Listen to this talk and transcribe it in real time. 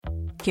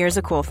Here's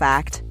a cool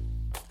fact.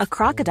 A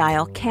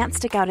crocodile can't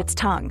stick out its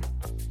tongue.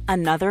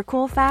 Another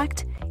cool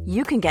fact,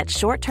 you can get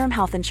short-term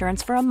health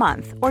insurance for a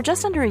month or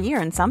just under a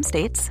year in some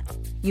states.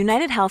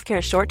 United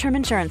Healthcare short-term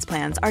insurance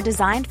plans are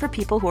designed for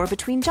people who are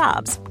between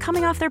jobs,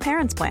 coming off their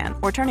parents' plan,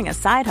 or turning a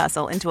side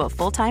hustle into a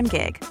full-time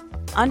gig.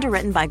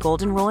 Underwritten by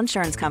Golden Rule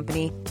Insurance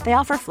Company, they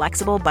offer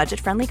flexible,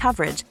 budget-friendly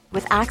coverage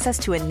with access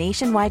to a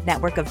nationwide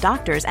network of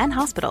doctors and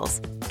hospitals.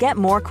 Get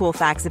more cool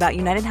facts about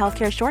United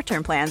Healthcare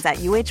short-term plans at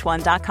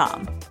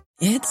uh1.com.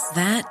 It's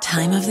that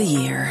time of the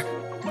year.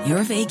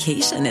 Your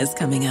vacation is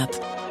coming up.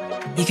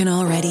 You can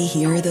already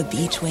hear the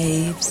beach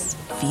waves,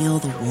 feel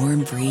the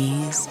warm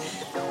breeze,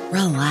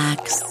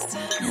 relax,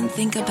 and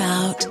think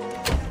about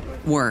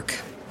work.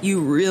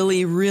 You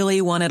really,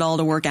 really want it all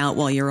to work out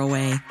while you're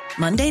away.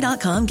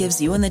 Monday.com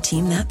gives you and the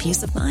team that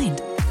peace of mind.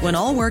 When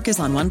all work is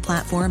on one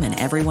platform and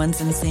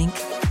everyone's in sync,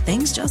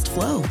 things just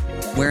flow.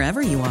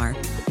 Wherever you are,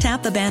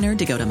 tap the banner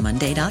to go to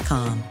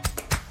Monday.com.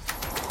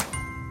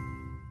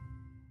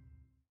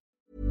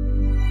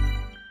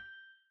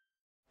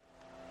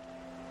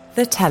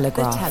 The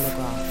Telegraph.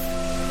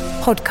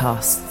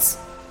 Podcasts.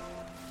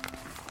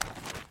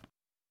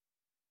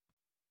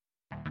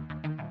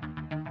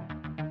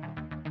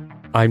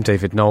 I'm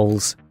David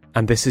Knowles,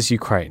 and this is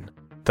Ukraine,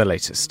 the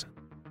latest.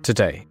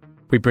 Today,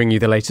 we bring you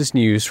the latest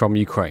news from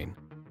Ukraine,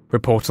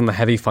 report on the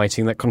heavy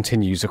fighting that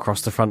continues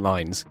across the front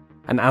lines,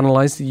 and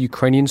analyse the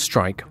Ukrainian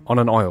strike on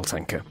an oil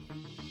tanker.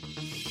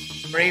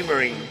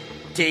 Bravery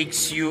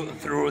takes you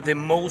through the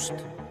most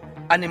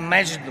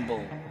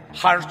unimaginable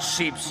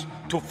hardships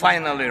to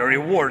finally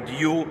reward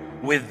you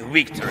with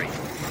victory.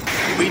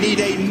 We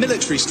need a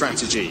military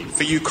strategy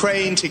for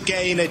Ukraine to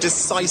gain a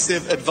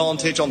decisive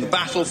advantage on the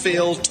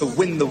battlefield, to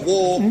win the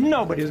war.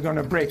 Nobody's going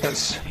to break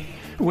us.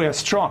 We're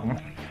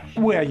strong.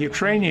 We're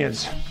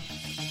Ukrainians.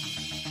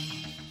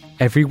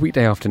 Every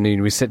weekday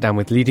afternoon, we sit down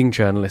with leading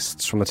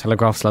journalists from the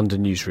Telegraph's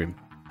London newsroom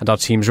and our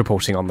teams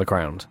reporting on the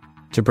ground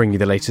to bring you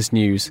the latest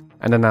news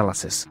and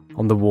analysis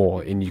on the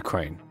war in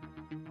Ukraine.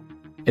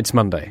 It's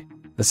Monday,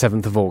 the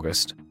 7th of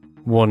August,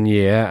 1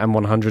 year and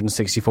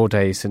 164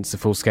 days since the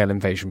full-scale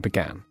invasion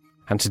began.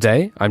 And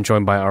today, I'm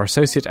joined by our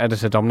Associate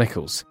Editor Dom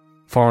Nichols,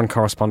 Foreign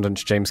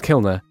Correspondent James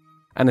Kilner,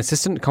 and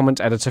Assistant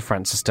Comment Editor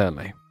Francis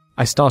Sternley.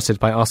 I started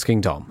by asking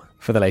Dom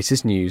for the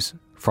latest news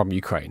from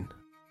Ukraine.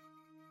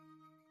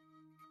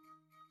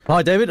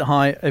 Hi David,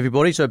 hi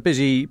everybody. So a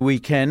busy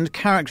weekend,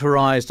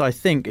 characterised, I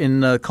think,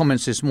 in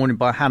comments this morning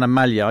by Hanna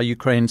Maliar,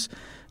 Ukraine's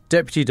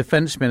Deputy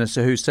Defence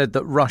Minister, who said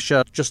that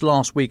Russia, just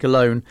last week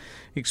alone,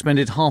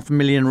 expended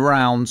 500,000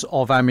 rounds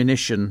of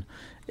ammunition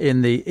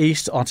in the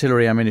east,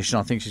 artillery ammunition,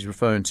 I think she's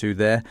referring to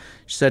there.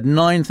 She said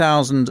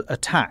 9,000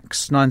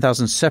 attacks,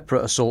 9,000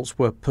 separate assaults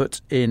were put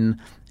in.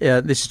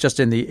 This is just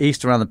in the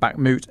east, around the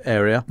Bakhmut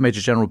area.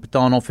 Major General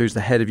Budanov, who's the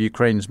head of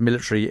Ukraine's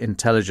military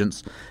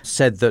intelligence,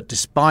 said that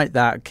despite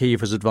that,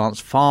 Kyiv has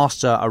advanced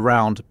faster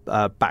around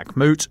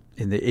Bakhmut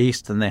in the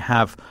east than they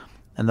have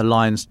in the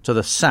lines to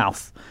the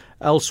south.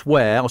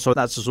 Elsewhere, so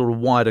that's a sort of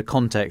wider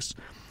context.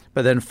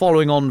 But then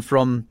following on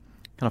from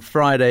kind of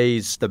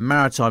Friday's, the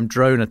maritime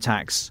drone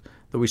attacks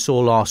that we saw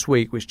last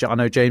week, which I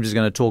know James is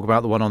going to talk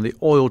about, the one on the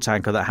oil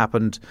tanker that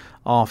happened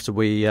after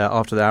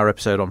our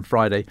episode on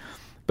Friday.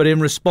 But in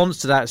response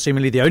to that,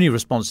 seemingly the only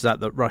response to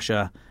that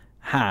Russia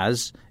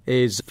has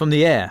is from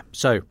the air.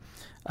 So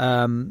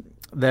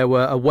there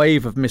were a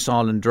wave of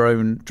missile and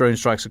drone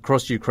strikes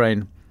across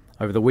Ukraine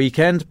over the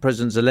weekend.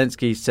 President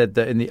Zelensky said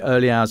that in the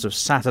early hours of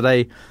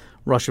Saturday,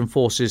 Russian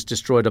forces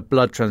destroyed a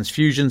blood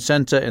transfusion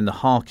centre in the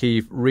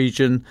Kharkiv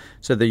region.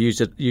 So they used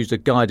a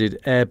guided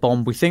air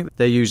bomb. We think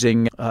they're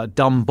using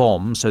dumb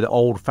bombs, so the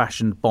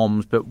old-fashioned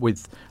bombs, but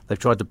they've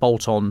tried to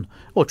bolt on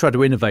or tried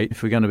to innovate.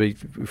 If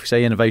we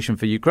say innovation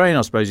for Ukraine,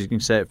 I suppose you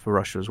can say it for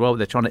Russia as well.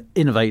 They're trying to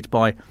innovate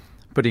by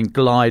putting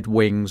glide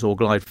wings or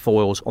glide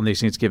foils on these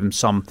things to give them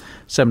some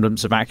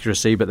semblance of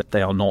accuracy, but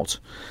they are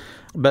not.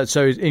 But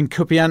so in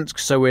Kupiansk,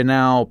 so we're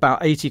now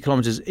about 80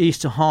 kilometres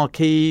east of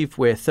Kharkiv.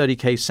 We're 30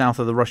 km south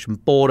of the Russian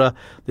border.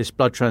 This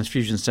blood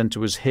transfusion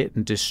centre was hit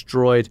and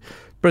destroyed.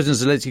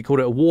 President Zelensky called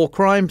it a war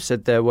crime,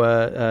 said there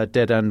were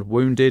dead and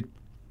wounded.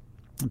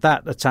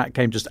 That attack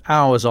came just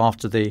hours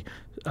after the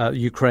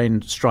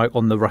Ukraine strike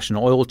on the Russian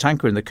oil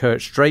tanker in the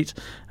Kerch Strait.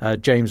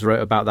 James wrote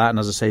about that, and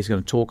as I say, he's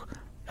going to talk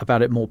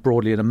about it more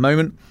broadly in a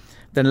moment.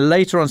 Then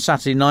later on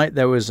Saturday night,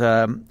 there was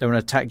an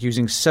attack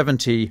using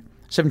 70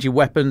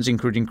 weapons,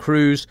 including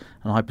cruise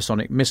and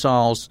hypersonic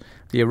missiles.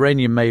 The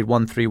Iranian-made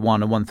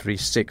 131 and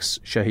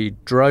 136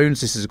 Shahed drones.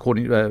 This is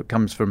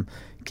comes from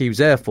Kyiv's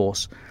Air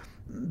Force.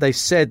 They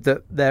said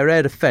that their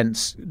air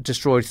defence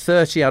destroyed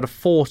 30 out of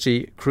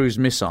 40 cruise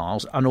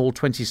missiles and all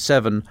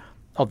 27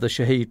 of the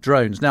Shahed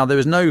drones. Now, there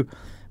was no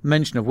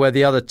mention of where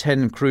the other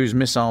 10 cruise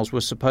missiles were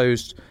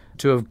supposed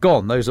to have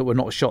gone, those that were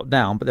not shot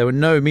down, but there were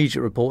no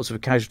immediate reports of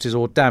casualties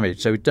or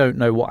damage, so we don't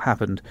know what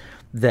happened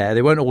there.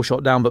 They weren't all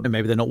shot down, but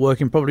maybe they're not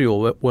working properly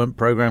or weren't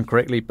programmed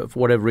correctly, but for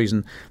whatever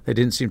reason, they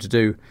didn't seem to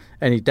do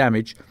any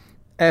damage.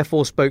 Air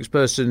Force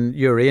spokesperson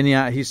Yuri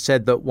Ilyat, he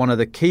said that one of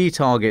the key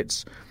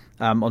targets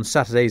on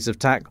Saturday's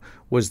attack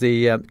was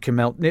the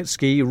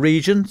Khmelnytsky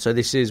region. So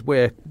this is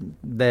where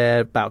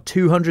they're about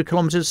 200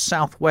 kilometres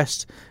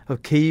southwest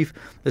of Kyiv.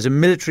 There's a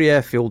military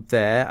airfield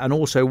there, and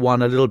also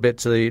one a little bit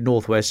to the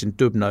northwest in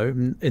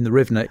Dubno, in the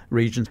Rivne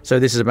region. So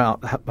this is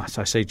about, as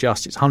I say, it's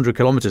 100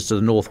 kilometres to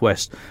the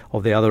northwest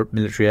of the other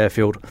military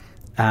airfield.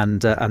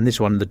 And this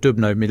one, the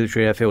Dubno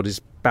military airfield,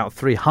 is about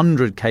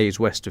 300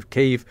 k's west of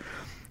Kyiv.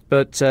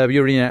 But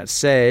Urianat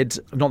said,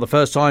 not the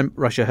first time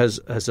Russia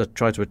has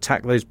tried to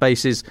attack those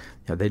bases.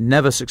 They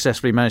never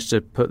successfully managed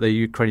to put the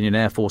Ukrainian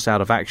Air Force out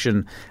of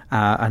action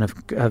and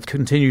have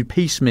continued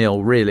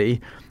piecemeal,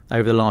 really,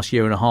 over the last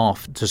year and a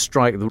half to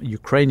strike the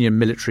Ukrainian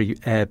military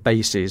air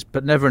bases,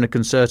 but never in a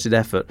concerted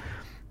effort.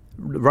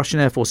 The Russian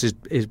Air Force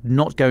is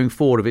not going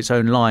forward of its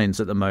own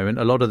lines at the moment.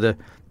 A lot of the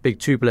big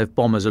Tupolev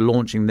bombers are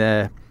launching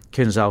their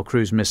Kinzhal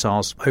cruise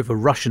missiles over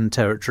Russian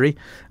territory.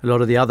 A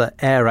lot of the other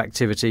air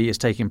activity is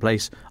taking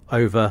place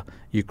over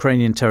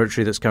Ukrainian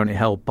territory that's currently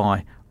held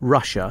by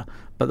Russia.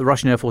 But the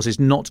Russian Air Force is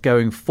not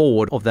going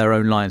forward of their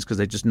own lines because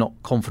they're just not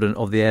confident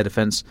of the air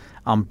defence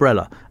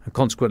umbrella. And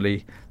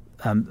consequently,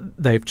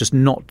 they've just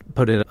not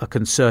put in a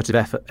concerted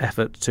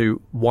effort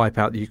to wipe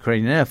out the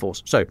Ukrainian Air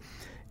Force. So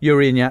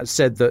Urianat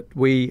said that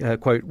we,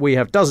 quote, "we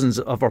have dozens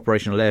of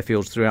operational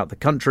airfields throughout the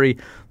country.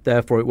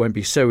 Therefore, it won't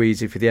be so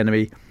easy for the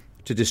enemy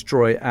to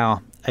destroy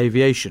our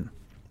aviation."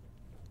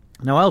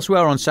 Now,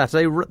 elsewhere on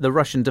Saturday, the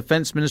Russian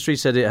Defence Ministry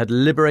said it had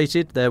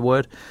liberated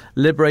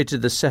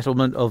the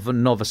settlement of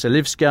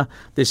Novoselivska.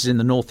 This is in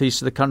the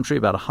northeast of the country,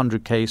 about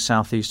 100 k's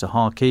southeast of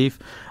Kharkiv.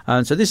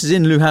 And so this is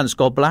in Luhansk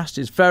Oblast.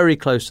 It's very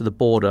close to the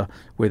border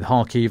with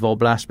Kharkiv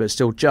Oblast, but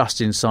still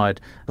just inside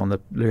on the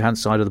Luhansk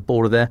side of the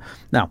border there.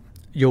 Now,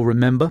 you'll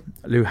remember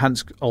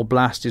Luhansk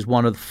Oblast is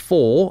one of the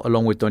four,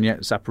 along with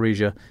Donetsk,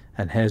 Zaporizhia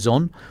and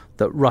Kherson,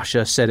 that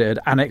Russia said it had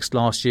annexed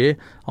last year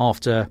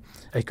after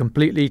a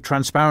completely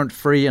transparent,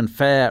 free and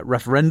fair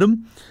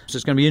referendum. So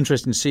it's going to be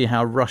interesting to see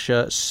how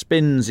Russia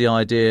spins the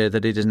idea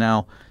that it is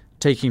now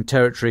taking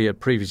territory it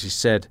previously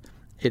said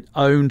it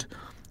owned.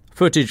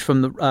 Footage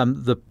from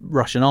the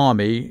Russian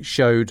army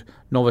showed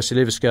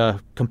Novoselivska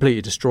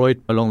completely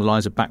destroyed along the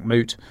lines of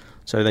Bakhmut.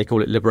 So they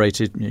call it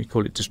liberated, you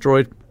call it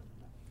destroyed.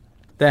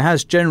 There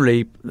has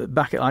generally,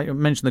 I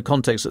mentioned the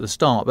context at the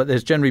start, but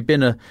there's generally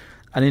been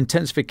an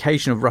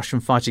intensification of Russian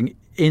fighting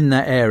in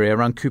that area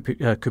around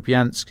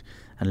Kupiansk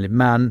and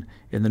Liman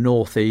in the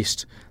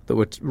northeast.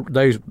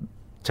 Those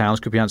towns,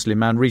 Kupiansk and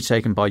Liman,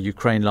 retaken by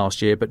Ukraine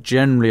last year. But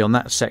generally on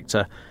that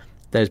sector,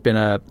 there's been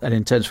an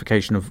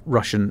intensification of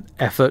Russian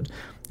effort.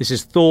 This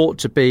is thought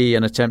to be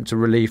an attempt to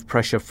relieve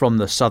pressure from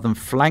the southern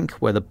flank,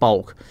 where the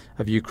bulk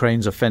of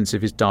Ukraine's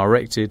offensive is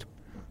directed.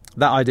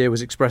 That idea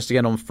was expressed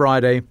again on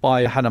Friday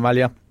by Hanna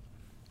Maliar,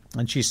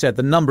 and she said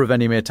the number of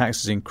enemy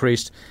attacks has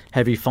increased.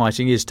 Heavy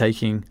fighting is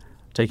taking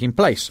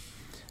place.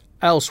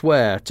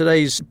 Elsewhere,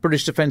 today's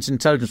British Defence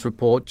Intelligence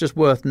report, just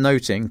worth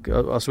noting,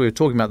 as we were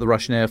talking about the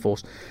Russian Air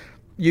Force,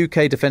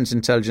 UK Defence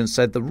Intelligence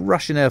said the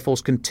Russian Air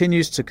Force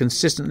continues to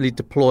consistently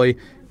deploy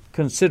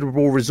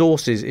considerable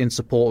resources in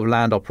support of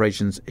land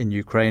operations in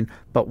Ukraine,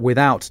 but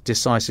without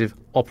decisive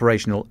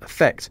operational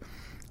effect.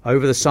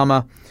 Over the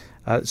summer,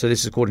 so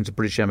this is according to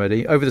British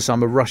MOD, over the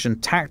summer, Russian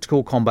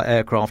tactical combat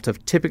aircraft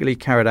have typically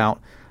carried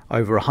out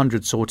over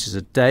 100 sorties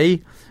a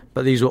day,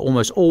 but these were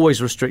almost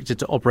always restricted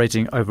to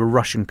operating over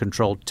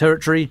Russian-controlled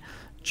territory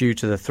due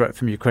to the threat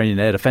from Ukrainian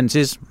air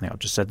defences. I think I've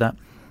just said that.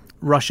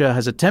 Russia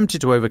has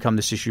attempted to overcome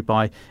this issue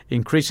by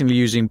increasingly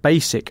using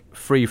basic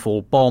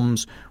free-fall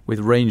bombs with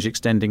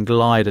range-extending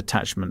glide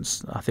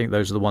attachments. I think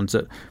those are the ones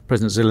that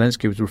President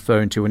Zelensky was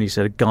referring to when he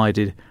said a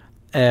guided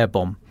air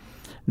bomb.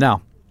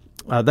 Now,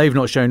 they've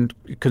not shown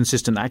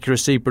consistent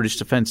accuracy, British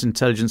Defence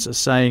Intelligence are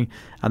saying,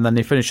 and then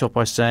they finish off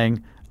by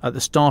saying, at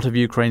the start of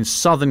Ukraine's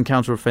southern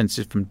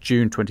counter-offensive from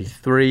June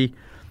 23,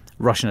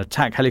 Russian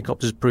attack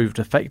helicopters proved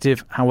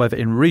effective. However,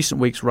 in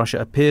recent weeks, Russia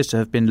appears to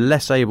have been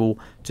less able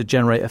to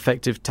generate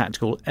effective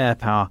tactical air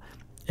power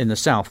in the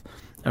south.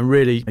 And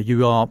really,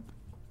 you are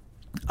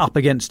up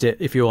against it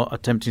if you're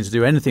attempting to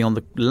do anything on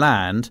the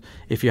land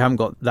if you haven't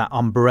got that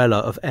umbrella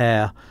of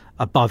air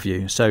above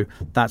you. So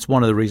that's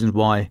one of the reasons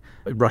why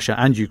Russia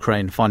and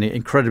Ukraine find it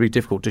incredibly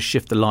difficult to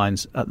shift the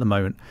lines at the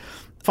moment.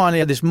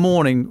 Finally, this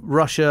morning,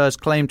 Russia has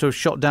claimed to have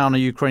shot down a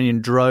Ukrainian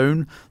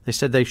drone. They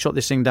said they shot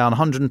this thing down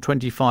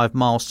 125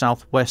 miles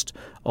southwest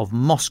of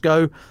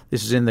Moscow.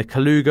 This is in the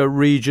Kaluga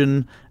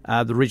region.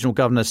 The regional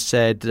governor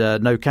said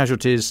no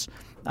casualties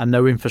and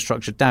no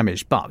infrastructure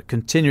damage, but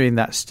continuing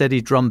that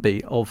steady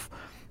drumbeat of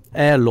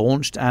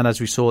air-launched and,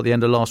 as we saw at the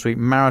end of last week,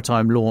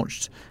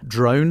 maritime-launched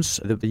drones.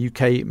 The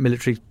UK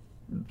military,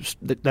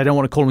 they don't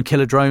want to call them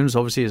killer drones.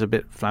 Obviously, it's a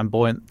bit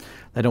flamboyant.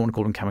 They don't want to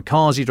call them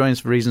kamikaze drones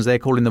for reasons. They're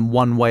calling them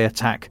one-way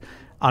attack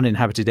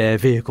uninhabited air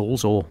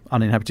vehicles or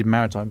uninhabited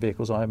maritime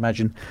vehicles, I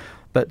imagine.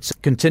 But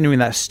continuing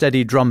that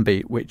steady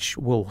drumbeat, which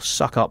will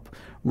suck up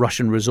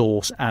Russian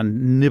resource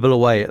and nibble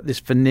away at this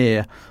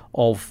veneer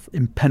of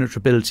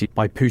impenetrability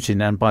by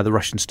Putin and by the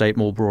Russian state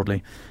more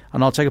broadly.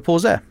 And I'll take a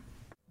pause there.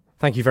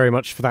 Thank you very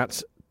much for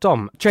that,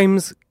 Dom.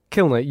 James,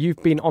 Kilner,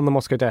 you've been on the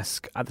Moscow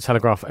desk at the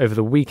Telegraph over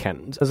the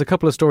weekend. There's a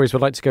couple of stories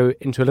we'd like to go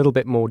into a little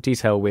bit more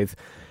detail with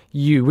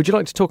you. Would you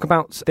like to talk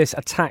about this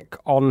attack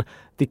on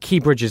the key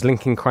bridges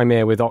linking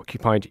Crimea with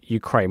occupied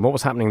Ukraine? What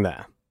was happening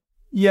there?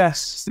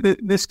 Yes,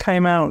 this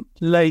came out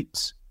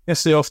late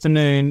yesterday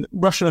afternoon.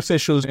 Russian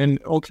officials in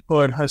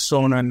occupied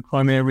Kherson and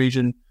Crimea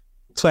region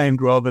claimed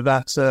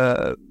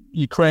that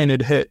Ukraine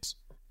had hit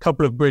a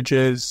couple of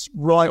bridges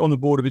right on the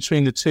border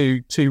between the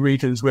two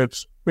regions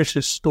with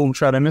British Storm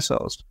Shadow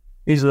missiles.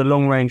 These are the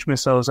long-range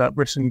missiles that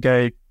Britain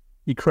gave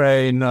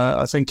Ukraine,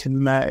 I think,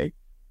 in May.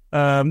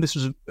 This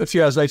was a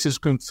few hours later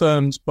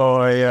confirmed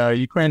by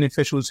Ukrainian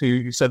officials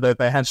who said that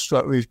they had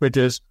struck these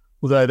bridges,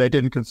 although they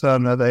didn't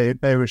confirm that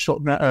they were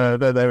shot,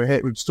 that they were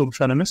hit with Storm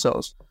Shadow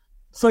missiles.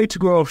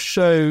 Photographs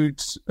showed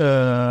sort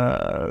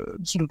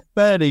of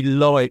fairly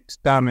light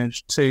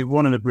damage to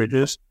one of the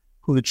bridges,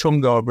 called the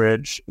Chongar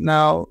Bridge.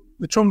 Now,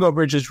 the Chongar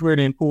Bridge is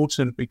really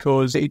important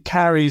because it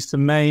carries the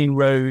main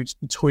roads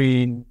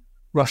between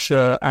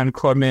Russia and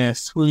Crimea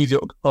through the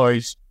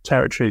occupied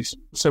territories,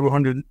 several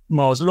hundred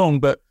miles long,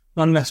 but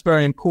nonetheless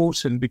very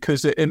important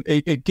because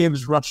it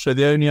gives Russia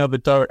the only other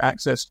direct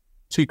access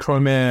to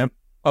Crimea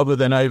other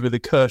than over the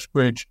Kerch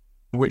Bridge,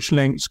 which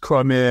links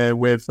Crimea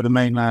with the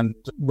mainland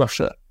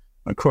Russia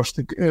across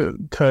the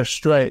Kerch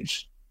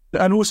Strait.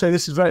 And also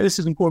this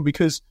is important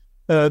because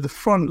the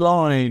front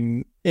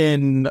line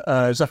in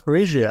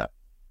Zaporizhia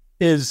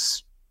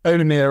is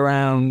only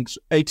around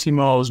 80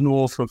 miles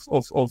north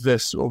of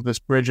this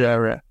bridge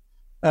area.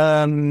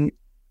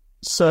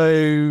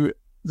 So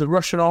the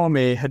Russian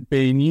army had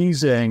been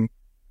using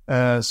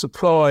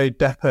supply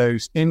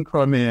depots in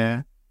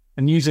Crimea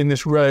and using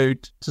this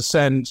road to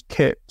send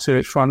kit to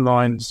its front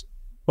lines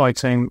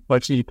fighting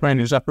Ukraine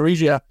in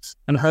Zaporizhia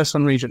and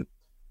Kherson region.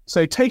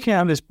 So taking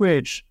out this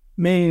bridge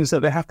means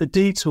that they have to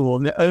detour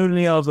on the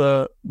only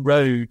other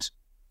road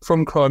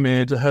from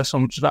Crimea to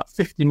Kherson, which is about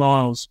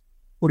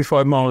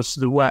 45 miles to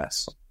the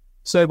west.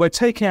 So by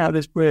taking out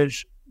this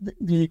bridge,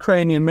 the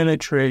Ukrainian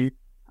military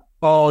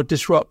are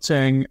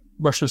disrupting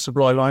Russia's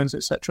supply lines,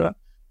 etc.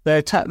 They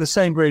attacked the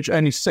same bridge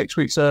only 6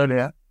 weeks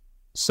earlier.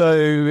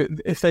 So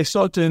if they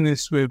start doing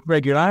this with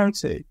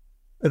regularity,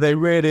 they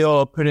really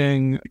are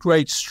putting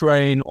great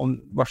strain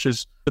on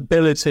Russia's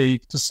ability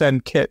to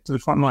send kit to the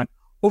front line.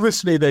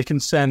 Obviously, they can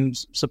send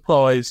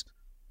supplies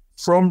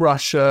from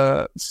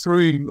Russia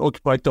through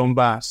occupied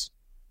Donbass,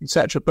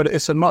 etc., but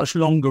it's a much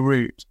longer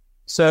route.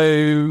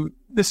 So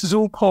this is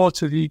all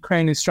part of the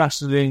Ukrainian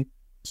strategy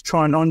to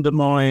try and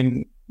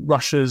undermine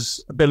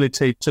Russia's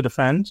ability to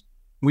defend.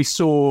 We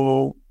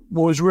saw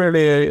what was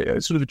really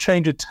a sort of a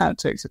change of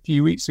tactics a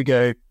few weeks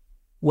ago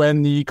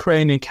when the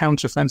Ukrainian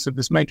counteroffensive,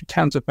 this major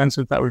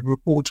counteroffensive that we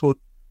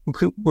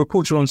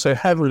reported on so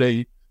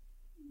heavily,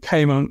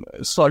 came on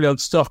slightly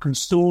unstuck and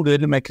stalled. They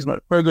didn't make as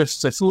much progress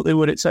as they thought they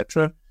would,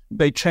 etc.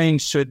 They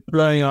changed to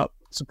blowing up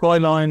supply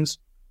lines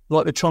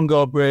like the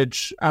Chongar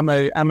Bridge,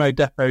 ammo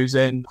depots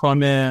in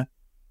Crimea,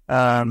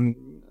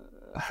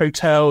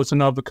 hotels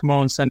and other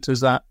command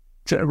centres that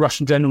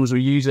Russian generals were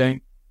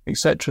using,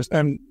 etc.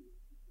 And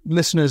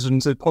listeners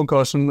and the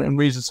podcast and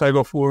readers of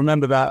Telegraph will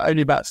remember that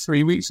only about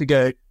 3 weeks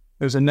ago,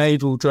 there was a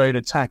naval drone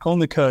attack on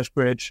the Kerch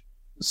Bridge.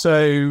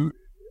 So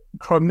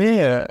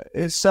Crimea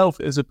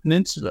itself as a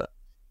peninsula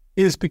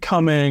is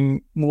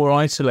becoming more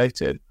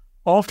isolated.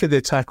 After the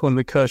attack on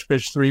the Kerch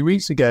Bridge 3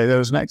 weeks ago, there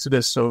was an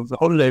exodus of the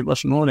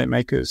Russian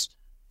holidaymakers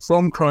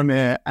from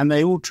Crimea, and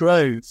they all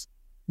drove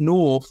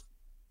north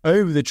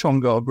over the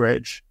Chongar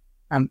Bridge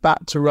and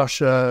back to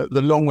Russia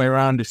the long way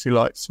around, if you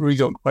like, through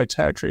the occupied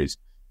territories.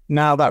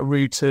 Now that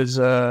route is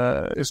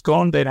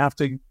gone. They'd have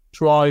to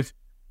drive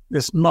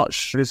this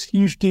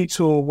huge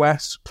detour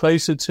west,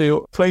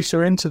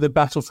 closer into the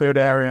battlefield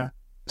area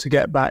to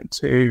get back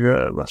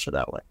to Russia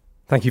that way.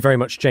 Thank you very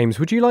much, James.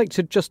 Would you like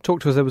to just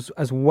talk to us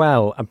as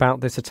well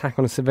about this attack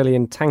on a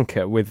civilian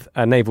tanker with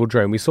a naval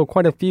drone? We saw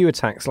quite a few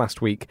attacks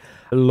last week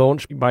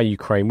launched by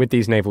Ukraine with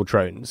these naval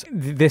drones.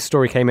 This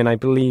story came in, I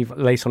believe,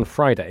 late on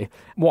Friday.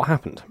 What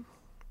happened?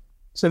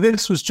 So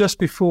this was just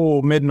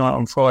before midnight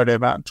on Friday,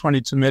 about 20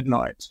 to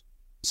midnight.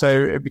 So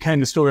it became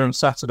the story on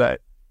Saturday.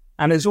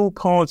 And it's all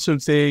part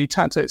of the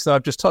tactics that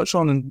I've just touched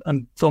on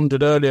and Dom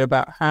did earlier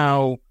about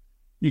how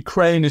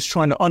Ukraine is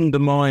trying to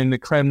undermine the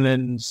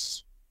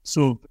Kremlin's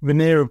sort of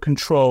veneer of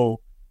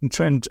control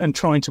and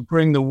trying to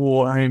bring the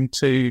war home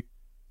to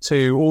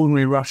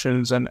ordinary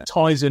Russians, and it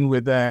ties in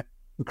with their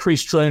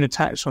increased drone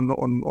attacks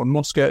on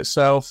Moscow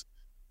itself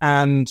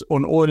and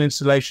on oil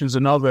installations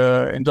and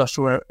other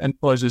industrial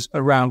enterprises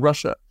around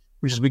Russia,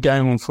 which has been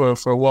going on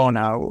for a while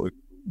now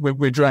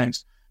with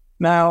drones.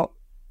 Now,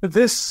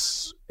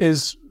 this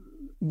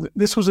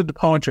was a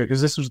departure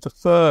because this was the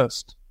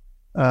first,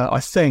 I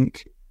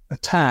think,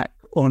 attack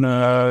on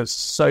a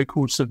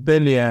so-called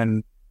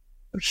civilian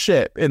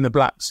ship in the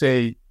Black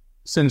Sea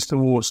since the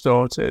war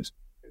started.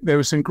 There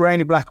was some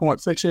grainy black and white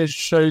footage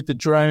showed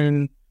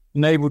the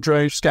naval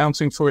drone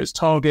scouting for its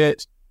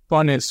target,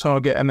 finding its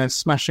target and then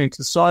smashing into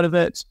the side of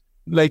it.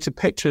 Later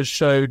pictures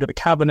showed the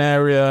cabin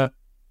area,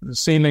 the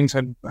ceilings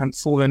had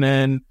fallen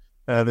in,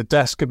 The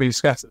desks could be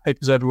scattered,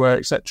 papers everywhere,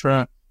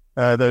 etc.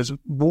 There's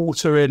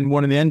water in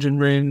one of the engine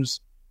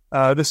rooms,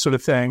 this sort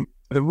of thing.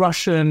 The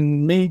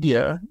Russian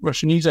media,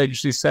 Russian news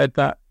agencies said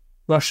that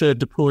Russia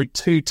deployed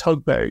 2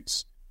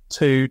 tugboats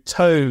to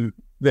tow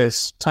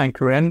this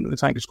tanker in. The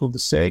tanker's called the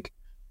SIG.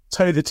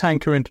 Tow the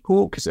tanker into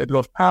port because it had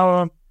lost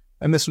power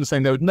and this sort of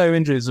thing. There were no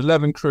injuries,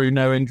 11 crew,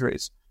 no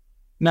injuries.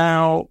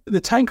 Now,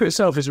 the tanker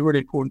itself is a really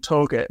important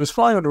target. It was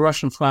flying under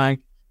Russian flag.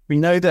 We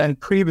know that it had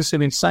previously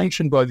been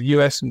sanctioned by the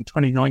US in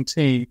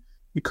 2019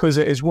 because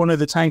it is one of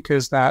the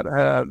tankers that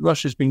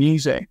Russia's been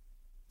using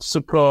to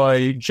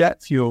supply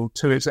jet fuel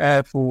to its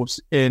air force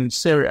in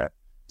Syria.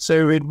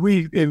 So it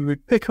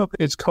would pick up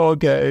its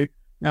cargo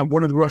at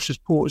one of the Russia's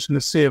ports in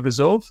the Sea of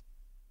Azov,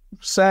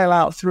 sail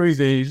out through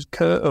the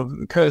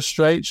Kerch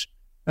Straits,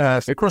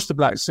 across the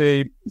Black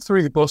Sea,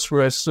 through the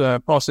Bosphorus,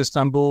 past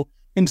Istanbul,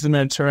 into the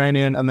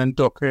Mediterranean, and then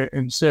dock it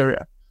in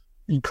Syria.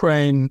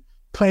 Ukraine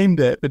claimed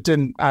it, but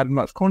didn't add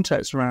much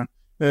context around.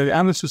 The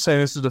analysts were saying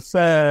this is a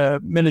fair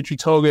military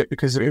target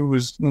because it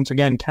was, once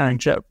again, carrying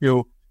jet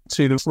fuel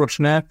to the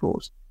Russian Air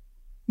Force.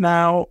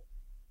 Now,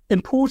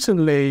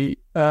 importantly,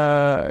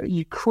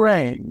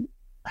 Ukraine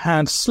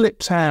had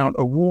slipped out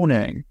a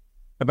warning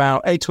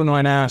about 8 or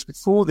 9 hours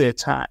before the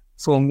attack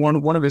from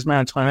one of its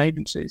maritime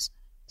agencies,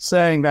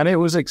 saying that it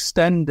was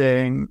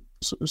extending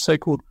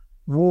so-called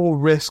war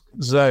risk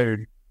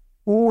zone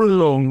all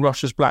along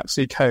Russia's Black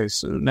Sea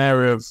coast, an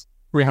area of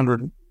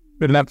 300,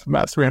 in length of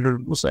about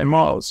 300 or so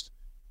miles.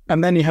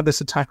 And then you had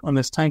this attack on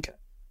this tanker.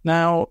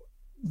 Now,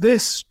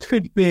 this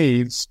could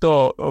be the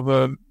start of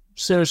a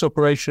serious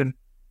operation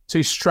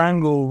to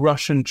strangle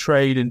Russian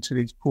trade into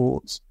these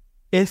ports.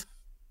 If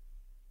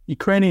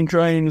Ukrainian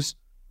drones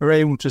are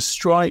able to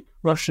strike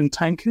Russian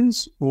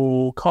tankers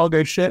or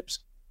cargo ships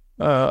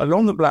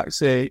along the Black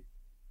Sea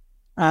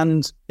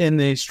and in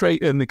the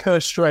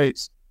Kerch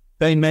Straits,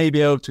 they may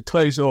be able to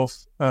close off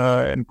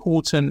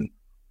important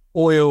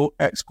oil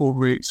export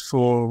routes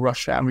for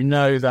Russia. And we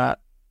know that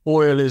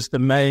oil is the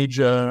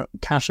major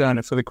cash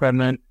earner for the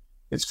Kremlin.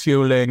 It's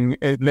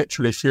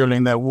literally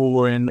fueling their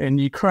war in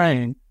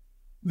Ukraine.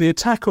 The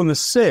attack on the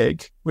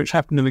SIG, which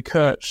happened in the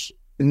Kerch,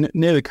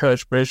 near the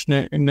Kerch Bridge,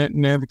 near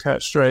the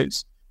Kerch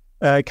Straits,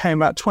 came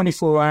about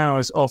 24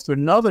 hours after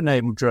another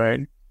naval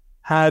drone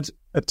had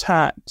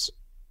attacked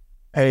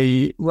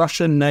a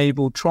Russian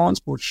naval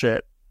transport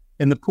ship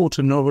in the port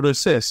of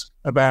Novorossiysk,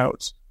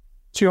 about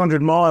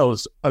 200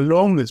 miles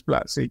along this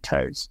Black Sea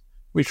coast,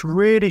 which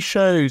really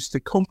shows the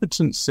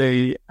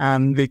competency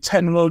and the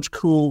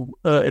technological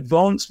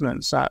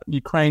advancements that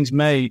Ukraine's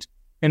made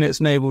in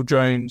its naval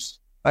drones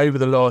over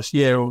the last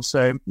year or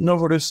so.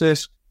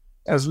 Novorossiysk,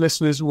 as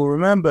listeners will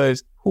remember,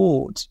 is a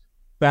port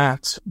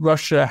that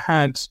Russia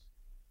had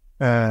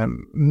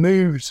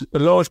moved a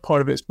large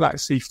part of its Black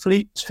Sea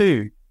fleet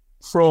to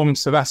from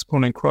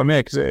Sevastopol in Crimea,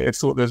 because it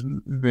thought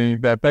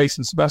their base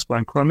in Sevastopol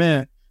in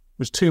Crimea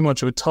was too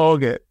much of a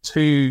target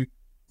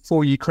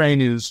for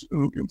Ukrainian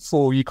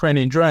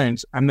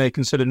drones, and they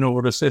considered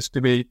Novorossiysk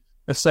to be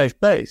a safe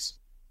base.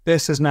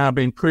 This has now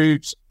been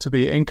proved to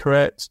be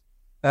incorrect.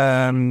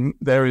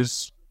 There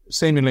is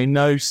seemingly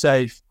no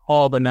safe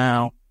harbour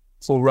now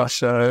for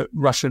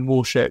Russian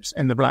warships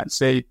in the Black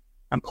Sea,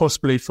 and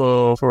possibly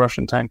for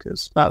Russian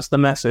tankers. That's the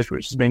message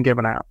which has been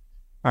given out.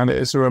 And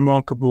it's a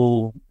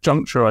remarkable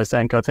juncture, I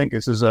think. I think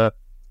this is a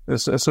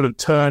sort of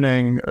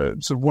turning,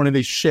 sort of one of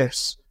these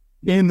shifts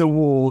in the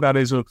war that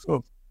is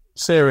of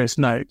serious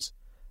note.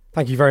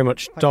 Thank you very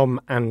much, Dom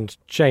and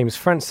James.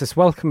 Francis,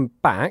 welcome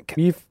back.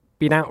 You've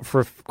been out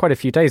for quite a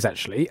few days,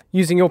 actually.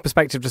 Using your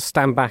perspective to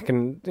stand back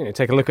and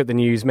take a look at the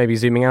news, maybe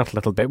zooming out a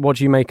little bit, what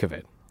do you make of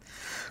it?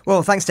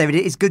 Well, thanks, David.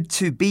 It is good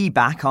to be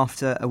back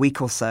after a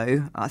week or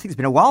so. I think it's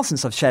been a while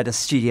since I've shared a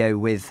studio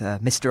with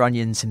Mr.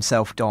 Onions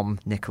himself, Dom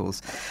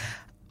Nichols.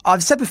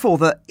 I've said before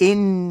that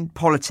in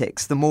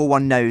politics, the more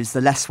one knows,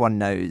 the less one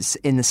knows,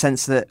 in the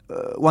sense that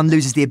one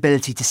loses the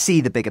ability to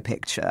see the bigger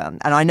picture.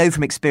 And I know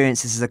from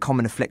experience this is a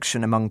common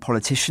affliction among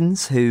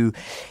politicians who,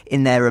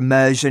 in their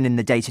immersion in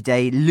the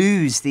day-to-day,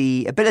 lose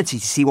the ability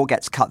to see what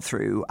gets cut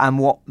through and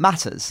what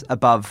matters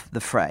above the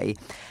fray.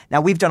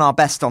 Now, we've done our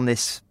best on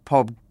this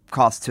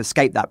podcast to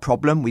escape that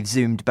problem. We've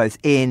zoomed both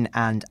in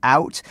and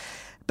out.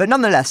 But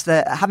nonetheless,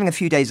 having a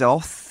few days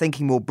off,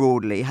 thinking more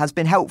broadly, has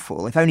been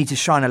helpful, if only to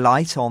shine a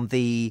light on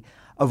the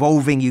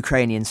evolving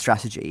Ukrainian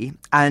strategy,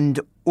 and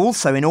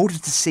also in order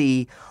to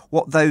see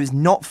what those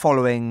not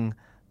following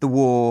the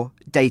war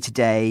day to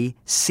day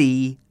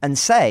see and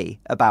say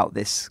about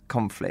this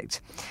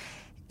conflict.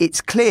 It's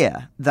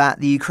clear that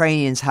the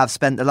Ukrainians have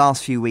spent the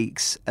last few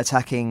weeks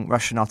attacking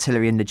Russian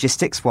artillery and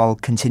logistics while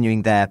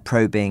continuing their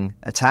probing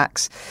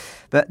attacks.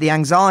 But the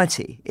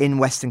anxiety in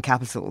Western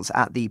capitals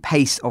at the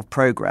pace of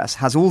progress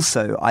has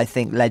also, I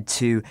think, led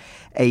to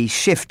a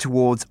shift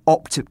towards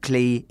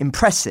optically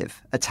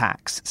impressive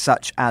attacks,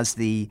 such as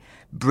the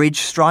bridge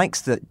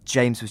strikes that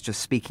James was just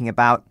speaking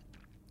about,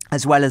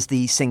 as well as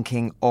the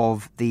sinking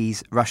of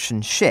these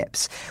Russian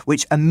ships,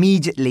 which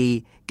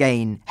immediately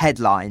gain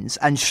headlines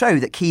and show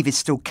that Kyiv is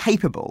still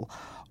capable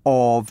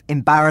of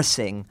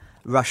embarrassing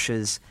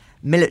Russia's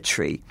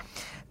military.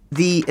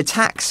 The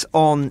attacks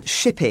on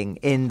shipping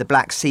in the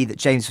Black Sea that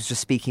James was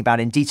just speaking about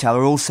in detail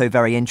are also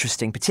very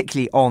interesting,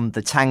 particularly on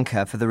the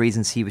tanker for the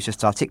reasons he was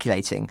just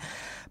articulating.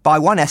 By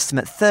one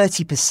estimate,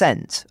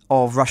 30%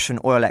 of Russian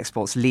oil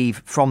exports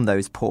leave from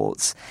those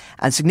ports.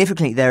 And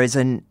significantly, there is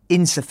an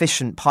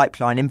insufficient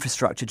pipeline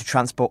infrastructure to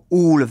transport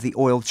all of the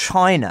oil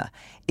China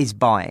is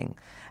buying.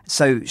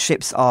 So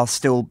ships are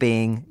still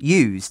being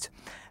used.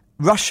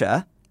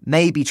 Russia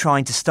may be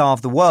trying to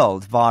starve the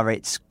world via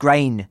its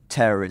grain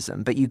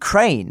terrorism, but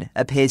Ukraine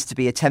appears to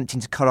be attempting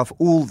to cut off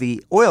all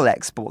the oil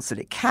exports that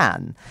it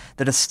can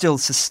that are still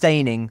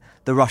sustaining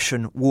the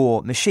Russian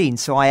war machine.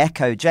 So I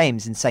echo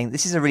James in saying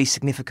this is a really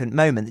significant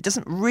moment. It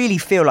doesn't really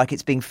feel like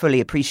it's being fully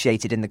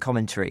appreciated in the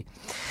commentary.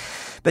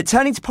 But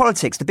turning to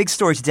politics, the big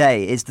story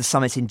today is the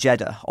summit in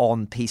Jeddah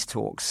on peace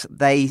talks.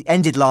 They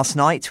ended last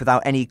night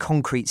without any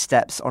concrete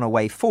steps on a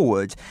way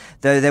forward,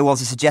 though there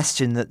was a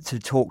suggestion that the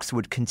talks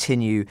would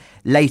continue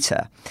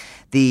later.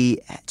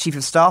 The chief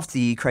of staff to the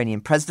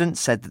Ukrainian president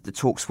said that the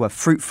talks were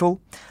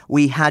fruitful.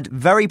 We had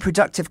very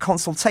productive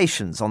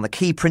consultations on the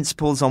key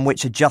principles on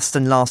which a just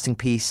and lasting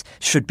peace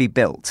should be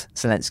built,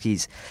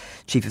 Zelensky's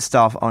chief of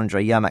staff,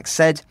 Andriy Yermak,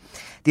 said.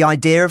 The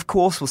idea, of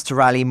course, was to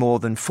rally more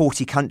than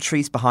 40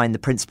 countries behind the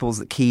principles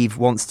that Kyiv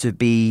wants to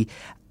be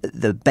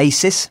the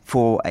basis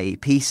for a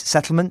peace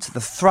settlement,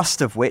 the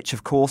thrust of which,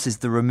 of course, is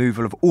the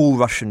removal of all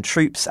Russian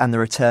troops and the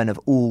return of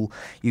all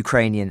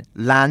Ukrainian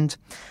land.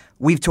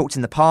 We've talked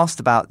in the past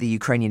about the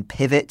Ukrainian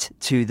pivot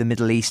to the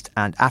Middle East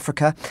and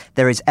Africa.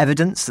 There is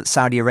evidence that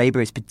Saudi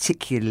Arabia is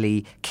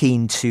particularly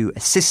keen to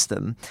assist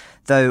them,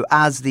 though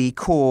as the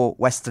core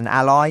Western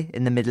ally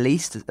in the Middle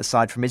East,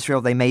 aside from Israel,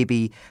 they may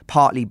be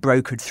partly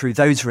brokered through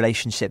those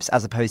relationships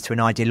as opposed to an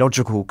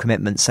ideological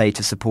commitment, say,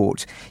 to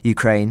support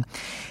Ukraine.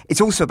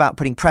 It's also about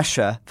putting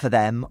pressure for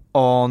them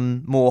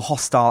on more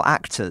hostile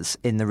actors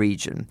in the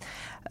region.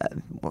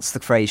 What's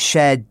the phrase?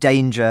 Shared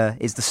danger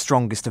is the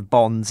strongest of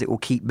bonds. It will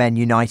keep men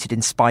united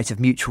in spite of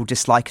mutual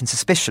dislike and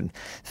suspicion.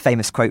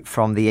 Famous quote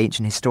from the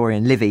ancient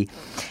historian Livy.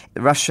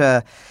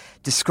 Russia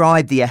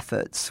described the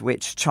efforts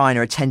which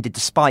China attended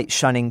despite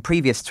shunning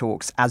previous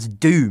talks as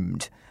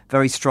doomed.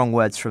 Very strong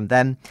words from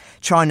them.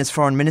 China's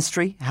foreign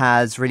ministry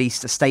has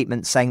released a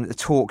statement saying that the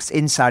talks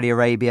in Saudi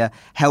Arabia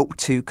help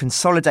to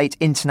consolidate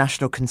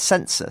international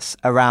consensus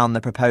around the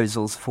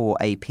proposals for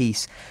a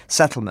peace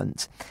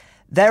settlement.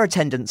 Their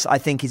attendance, I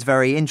think, is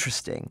very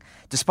interesting.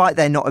 Despite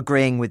their not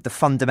agreeing with the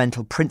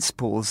fundamental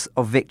principles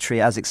of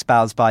victory as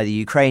espoused by the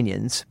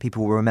Ukrainians,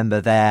 people will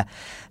remember their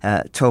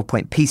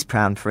 12-point peace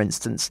plan, for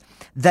instance,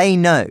 they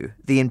know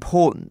the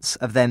importance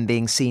of them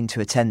being seen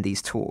to attend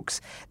these talks.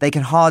 They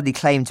can hardly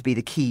claim to be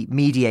the key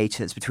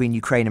mediators between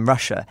Ukraine and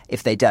Russia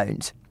if they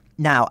don't.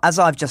 Now, as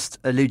I've just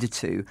alluded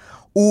to,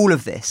 all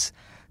of this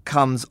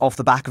comes off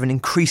the back of an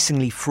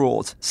increasingly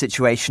fraught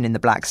situation in the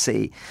Black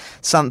Sea,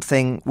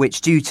 something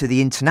which, due to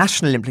the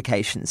international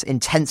implications,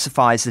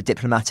 intensifies the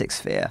diplomatic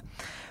sphere.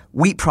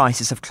 Wheat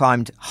prices have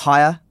climbed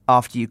higher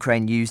after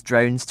Ukraine used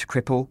drones to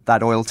cripple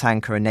that oil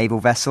tanker and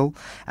naval vessel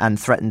and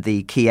threatened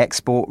the key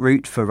export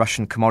route for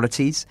Russian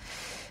commodities.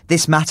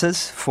 This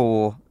matters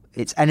for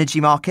its energy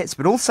markets,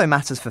 but also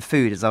matters for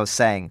food, as I was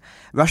saying.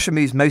 Russia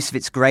moves most of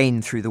its grain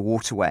through the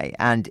waterway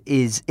and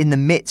is in the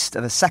midst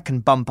of a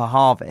second bumper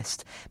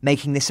harvest,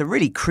 making this a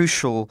really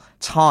crucial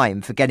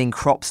time for getting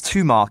crops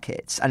to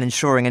markets and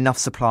ensuring enough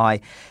supply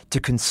to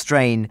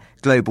constrain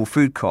global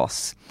food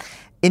costs.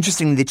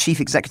 Interestingly, the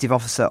chief executive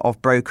officer of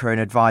broker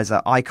and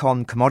advisor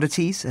Icon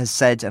Commodities has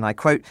said, and I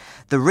quote,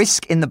 "The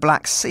risk in the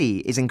Black Sea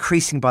is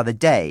increasing by the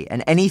day,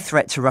 and any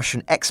threat to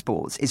Russian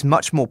exports is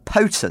much more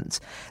potent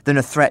than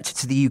a threat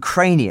to the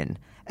Ukrainian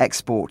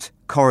export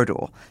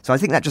corridor." So I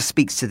think that just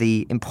speaks to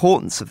the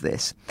importance of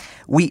this.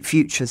 Wheat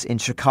futures in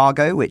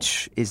Chicago,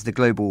 which is the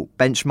global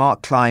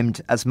benchmark, climbed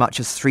as much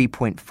as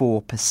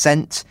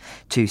 3.4%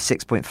 to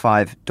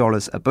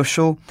 $6.5 a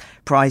bushel.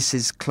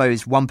 Prices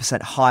closed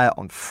 1% higher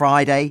on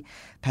Friday,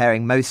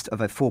 pairing most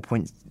of a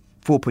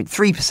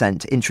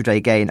 4.3%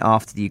 intraday gain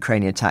after the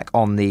Ukrainian attack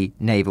on the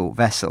naval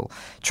vessel.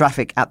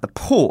 Traffic at the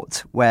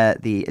port where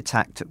the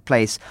attack took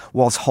place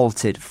was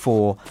halted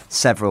for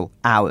several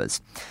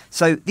hours.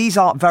 So these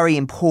are very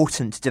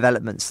important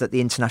developments that the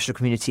international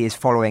community is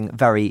following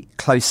very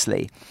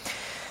closely.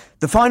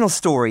 The final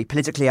story,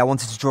 politically, I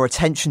wanted to draw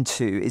attention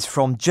to is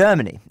from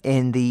Germany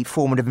in the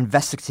formative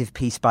investigative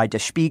piece by Der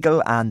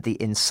Spiegel and The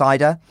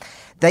Insider.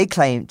 They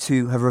claim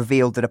to have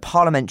revealed that a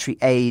parliamentary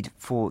aide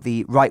for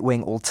the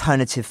right-wing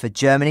Alternative for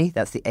Germany,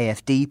 that's the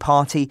AfD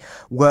party,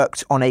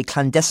 worked on a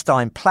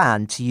clandestine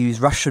plan to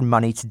use Russian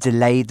money to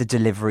delay the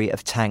delivery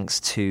of tanks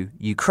to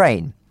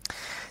Ukraine.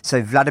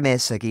 So Vladimir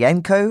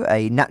Sergeyenko,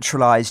 a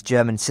naturalized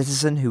German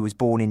citizen who was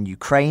born in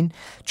Ukraine,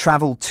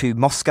 traveled to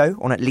Moscow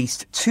on at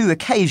least 2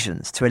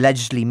 occasions to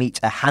allegedly meet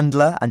a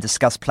handler and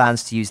discuss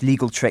plans to use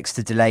legal tricks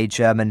to delay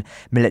German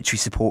military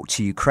support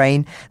to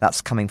Ukraine.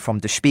 That's coming from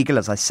Der Spiegel,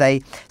 as I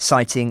say,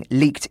 citing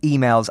leaked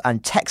emails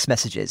and text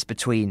messages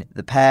between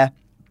the pair.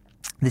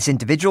 This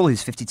individual,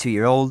 who's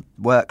 52-year-old,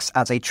 works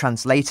as a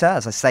translator,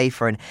 as I say,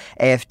 for an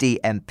AfD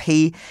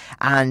MP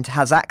and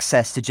has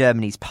access to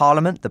Germany's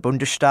parliament, the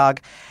Bundestag,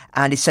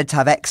 and is said to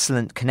have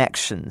excellent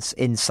connections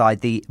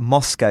inside the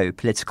Moscow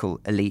political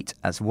elite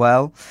as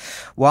well.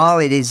 While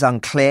it is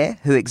unclear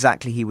who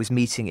exactly he was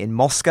meeting in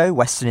Moscow,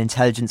 Western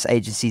intelligence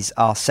agencies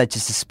are said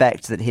to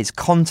suspect that his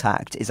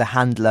contact is a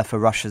handler for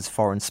Russia's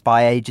foreign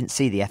spy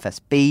agency, the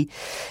FSB.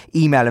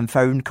 Email and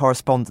phone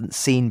correspondence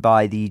seen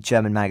by the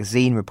German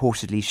magazine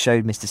reportedly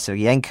showed Mr.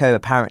 Sergeyenko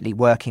apparently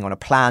working on a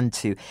plan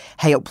to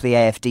help the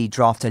AfD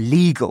draft a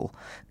legal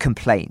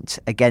complaint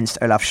against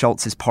Olaf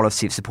Scholz's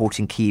policy of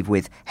supporting Kyiv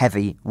with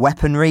heavy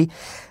weaponry.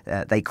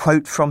 They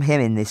quote from him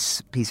in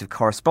this piece of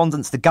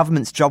correspondence, "The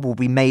government's job will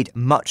be made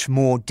much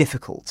more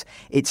difficult.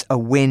 It's a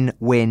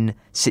win-win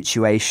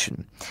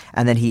situation."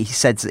 And then he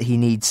said that he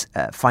needs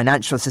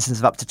financial assistance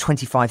of up to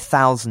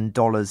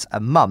 $25,000 a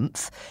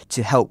month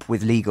to help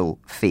with legal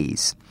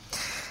fees.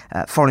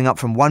 Following up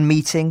from one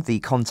meeting, the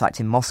contact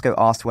in Moscow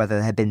asked whether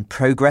there had been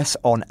progress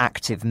on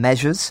active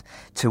measures,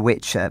 to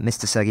which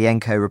Mr.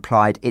 Sergeyenko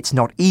replied, "It's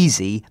not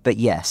easy, but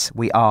yes,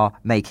 we are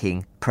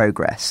making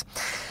progress."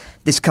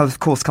 This, of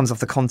course, comes off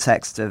the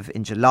context of,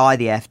 in July,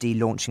 the AfD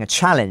launching a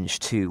challenge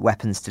to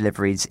weapons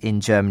deliveries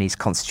in Germany's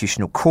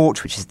Constitutional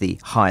Court, which is the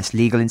highest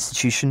legal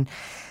institution.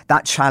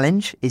 That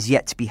challenge is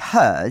yet to be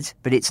heard,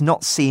 but it's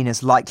not seen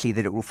as likely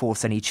that it will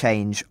force any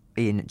change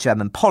in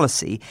German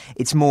policy.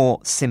 It's more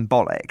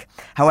symbolic.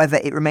 However,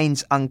 it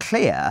remains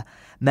unclear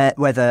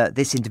whether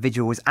this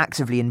individual was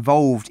actively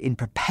involved in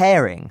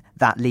preparing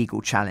that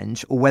legal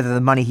challenge or whether the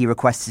money he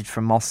requested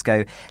from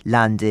Moscow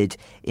landed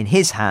in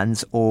his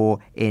hands or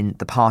in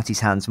the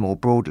party's hands more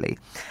broadly.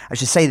 I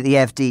should say that the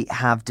AfD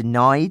have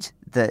denied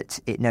that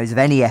it knows of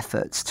any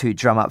efforts to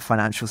drum up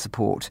financial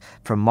support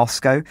from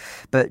Moscow,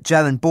 but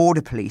German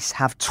border police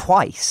have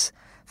twice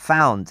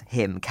found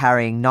him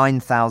carrying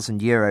 9,000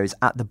 euros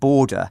at the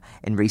border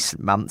in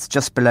recent months,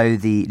 just below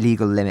the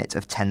legal limit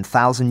of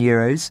 10,000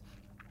 euros.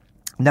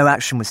 No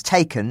action was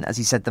taken, as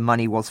he said the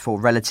money was for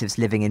relatives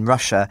living in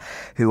Russia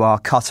who are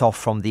cut off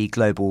from the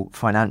global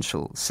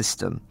financial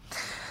system.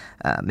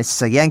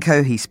 Mr.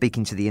 Sergeyenko, he's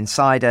speaking to The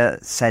Insider,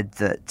 said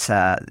that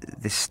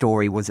this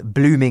story was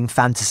blooming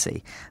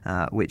fantasy,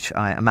 which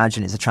I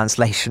imagine is a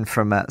translation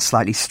from a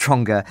slightly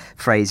stronger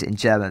phrase in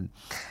German.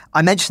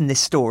 I mention this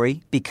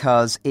story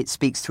because it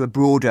speaks to a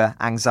broader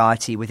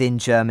anxiety within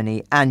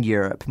Germany and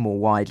Europe more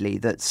widely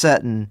that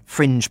certain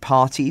fringe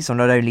parties are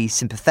not only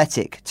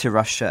sympathetic to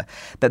Russia,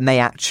 but may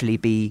actually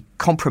be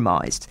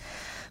compromised.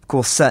 Of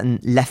course, certain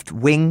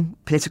left-wing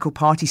political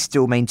parties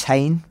still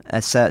maintain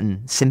a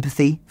certain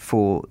sympathy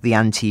for the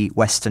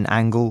anti-Western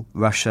angle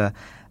Russia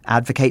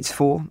advocates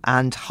for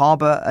and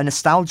harbour a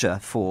nostalgia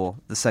for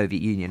the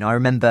Soviet Union. I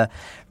remember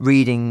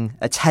reading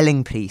a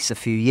telling piece a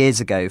few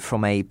years ago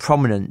from a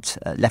prominent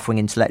left-wing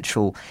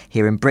intellectual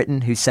here in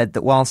Britain who said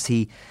that whilst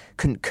he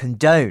couldn't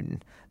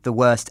condone the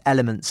worst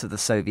elements of the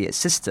Soviet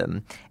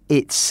system,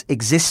 its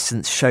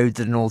existence showed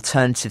that an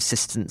alternative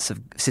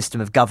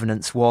system of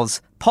governance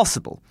was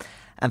possible.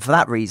 And for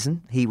that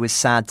reason, he was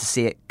sad to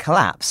see it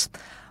collapse.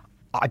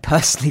 I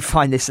personally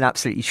find this an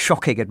absolutely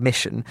shocking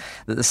admission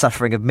that the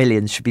suffering of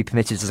millions should be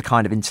permitted as a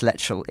kind of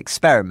intellectual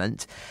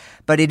experiment.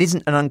 But it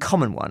isn't an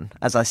uncommon one,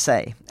 as I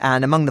say.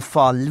 And among the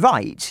far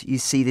right, you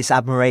see this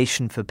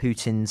admiration for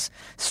Putin's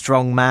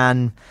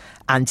strongman,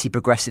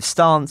 anti-progressive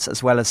stance,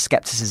 as well as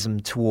scepticism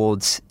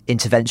towards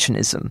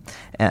interventionism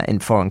in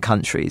foreign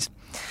countries.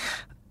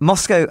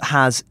 Moscow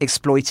has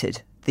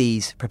exploited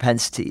these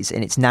propensities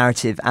in its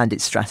narrative and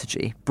its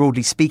strategy.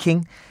 Broadly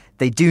speaking,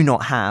 they do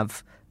not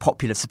have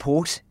popular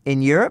support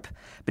in Europe,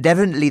 but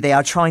evidently they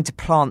are trying to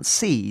plant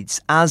seeds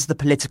as the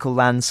political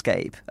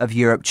landscape of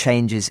Europe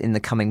changes in the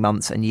coming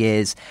months and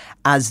years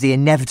as the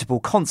inevitable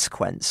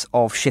consequence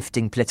of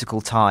shifting political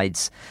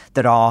tides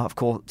that are, of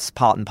course,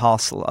 part and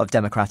parcel of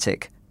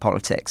democratic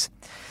politics.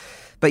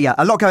 But yeah,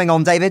 a lot going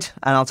on, David,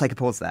 and I'll take a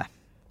pause there.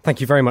 Thank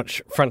you very much,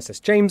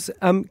 Francis. James,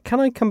 can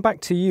I come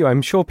back to you?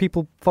 I'm sure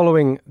people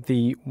following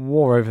the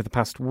war over the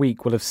past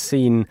week will have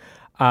seen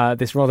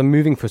this rather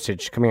moving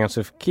footage coming out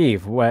of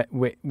Kyiv,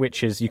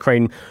 which is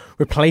Ukraine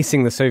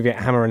replacing the Soviet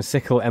hammer and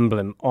sickle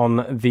emblem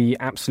on the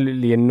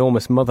absolutely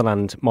enormous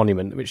Motherland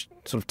monument, which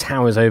sort of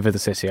towers over the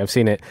city. I've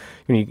seen it.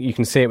 You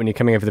can see it when you're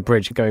coming over the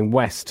bridge going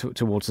west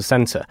towards the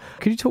centre.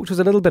 Could you talk to us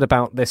a little bit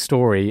about this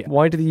story?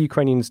 Why do the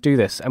Ukrainians do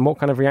this, and what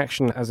kind of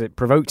reaction has it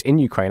provoked in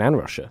Ukraine and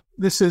Russia?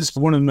 This is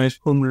one of the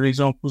most prominent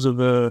examples of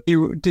a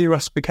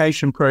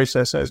de-Russification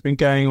process that has been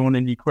going on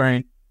in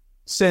Ukraine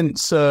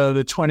since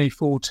the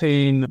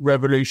 2014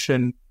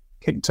 revolution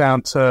kicked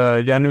out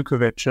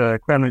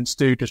Yanukovych, Kremlin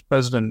stooge, as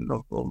president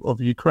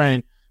of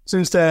Ukraine.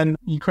 Since then,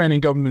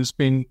 Ukrainian government's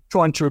been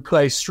trying to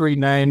replace street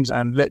names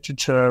and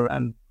literature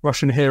and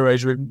Russian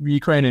heroes with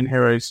Ukrainian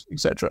heroes,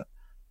 etc.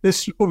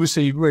 This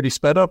obviously really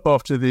sped up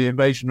after the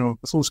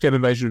full-scale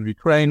invasion of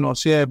Ukraine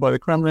last year by the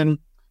Kremlin.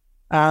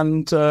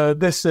 And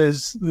this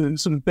is the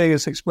sort of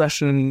biggest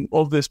expression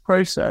of this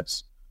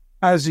process.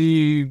 As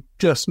you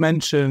just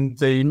mentioned,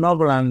 the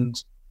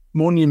Motherland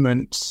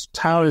monument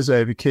towers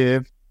over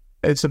Kyiv.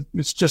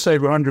 It's just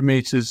over 100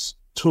 meters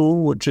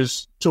tall, which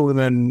is taller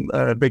than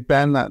Big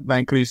Ben. That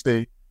includes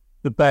the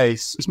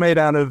base. It's made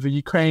out of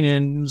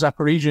Ukrainian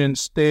Zaporizhian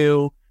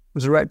steel.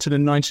 Was erected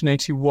in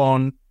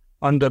 1981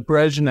 under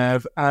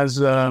Brezhnev as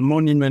a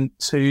monument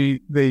to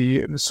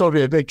the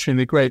Soviet victory in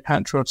the Great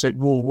Patriotic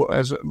War,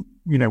 as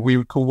we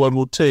would call World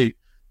War II,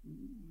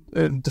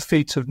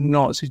 defeat of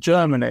Nazi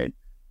Germany.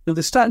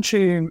 The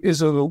statue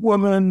is of a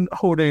woman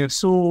holding a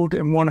sword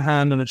in one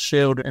hand and a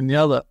shield in the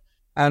other.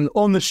 And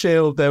on the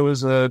shield, there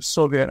was a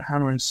Soviet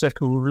hammer and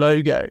sickle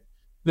logo.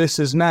 This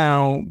has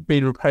now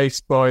been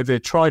replaced by the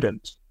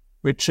trident,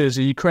 which is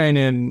a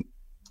Ukrainian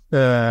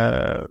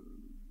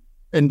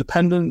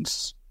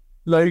independence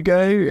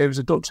logo. It was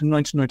adopted in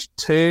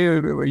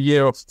 1992, a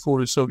year before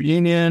the Soviet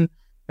Union,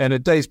 and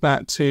it dates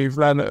back to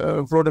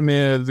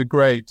Vladimir the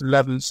Great,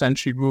 11th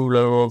century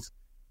ruler of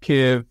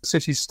Kiev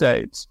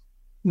city-state.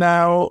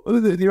 Now,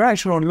 the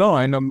reaction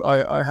online,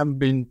 I haven't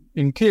been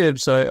in Kiev,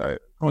 so I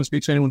can't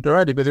speak to anyone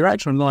directly, but the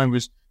reaction online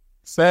was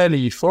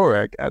fairly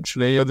euphoric,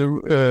 actually.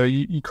 The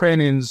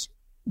Ukrainians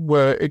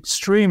were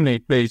extremely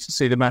pleased to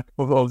see the map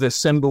of this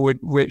symbol,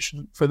 which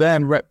for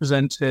them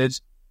represented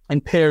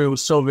Imperial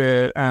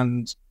Soviet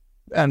and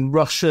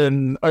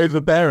Russian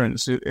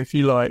overbearance, if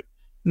you like.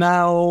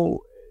 Now,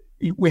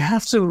 we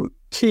have to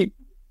keep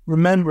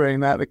remembering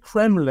that the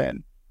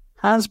Kremlin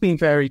has been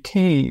very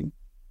keen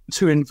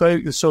to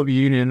invoke the Soviet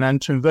Union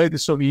and to invoke the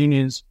Soviet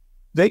Union's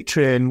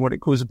victory in what it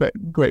calls a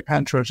Great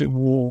Patriotic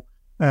War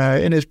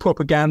in its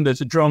propaganda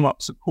to drum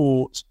up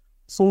support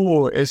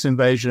for its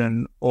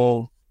invasion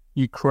of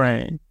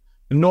Ukraine.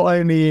 And not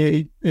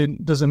only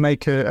does it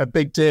make a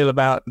big deal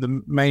about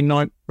the May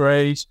 9th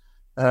parade,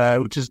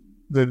 which is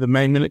the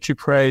main military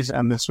parade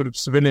and the sort of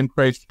civilian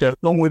parade to go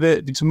along with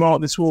it to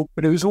mark this war,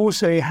 but it was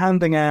also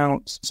handing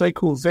out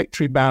so-called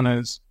victory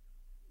banners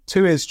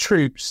to his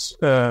troops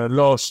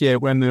last year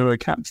when they were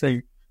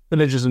capturing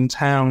villages and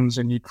towns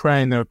in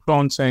Ukraine. They were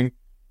planting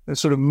a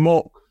sort of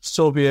mock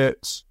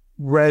Soviet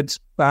red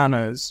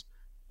banners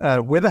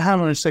with a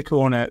hammer and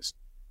sickle on it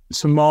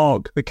to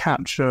mark the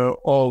capture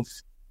of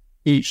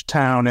each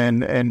town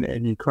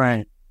in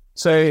Ukraine.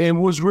 So it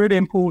was really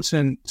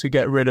important to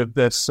get rid of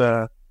this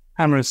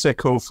hammer and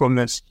sickle from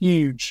this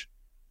huge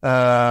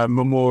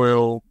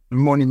memorial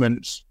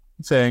monument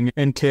thing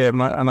in Kiev,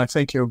 and I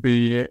think it will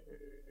be a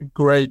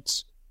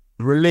great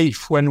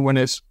relief when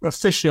it's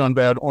officially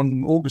unveiled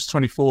on August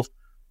 24th,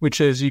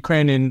 which is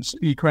Ukraine's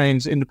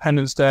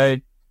Independence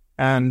Day,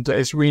 and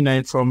it's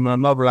renamed from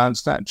Motherland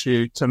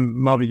statue to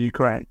Mother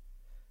Ukraine.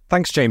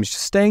 Thanks, James.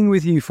 Staying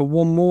with you for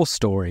one more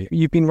story.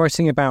 You've been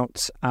writing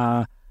about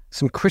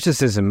some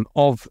criticism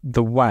of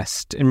the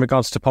West in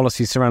regards to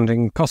policies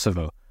surrounding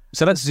Kosovo.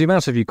 So let's zoom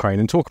out of Ukraine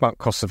and talk about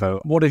Kosovo.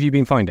 What have you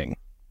been finding?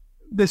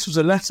 This was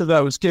a letter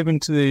that was given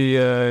to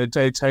the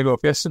Daily Telegraph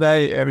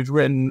yesterday.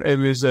 It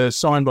was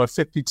signed by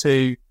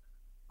 52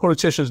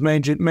 politicians,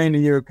 mainly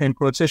European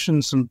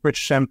politicians, some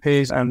British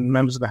MPs and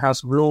members of the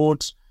House of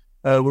Lords.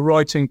 Were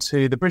writing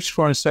to the British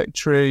Foreign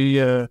Secretary,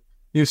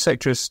 US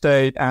Secretary of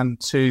State, and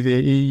to the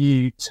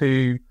EU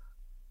to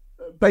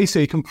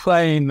basically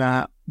complain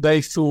that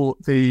they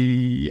thought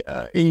the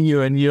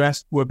EU and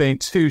US were being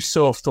too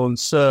soft on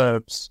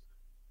Serbs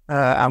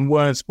and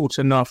weren't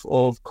supportive enough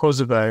of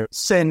Kosovo.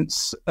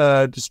 Since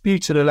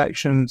disputed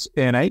elections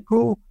in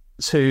April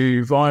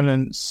to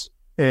violence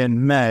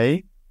in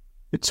May,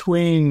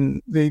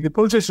 between the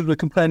politicians were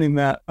complaining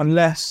that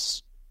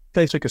unless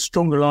they took a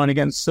stronger line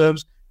against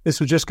Serbs, this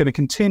was just going to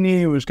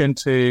continue. It was going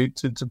to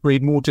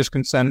breed more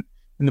discontent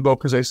in the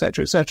Balkans,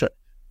 etc., etc.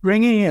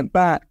 Bringing it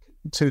back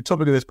to the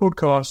topic of this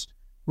podcast,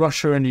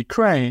 Russia and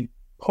Ukraine,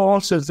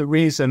 part of the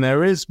reason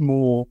there is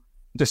more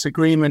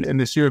disagreement in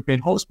this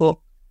European hotspot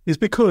is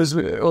because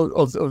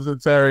of the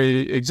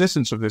very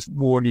existence of this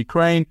war in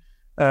Ukraine.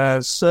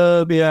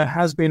 Serbia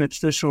has been a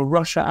traditional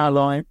Russia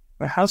ally.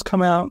 It has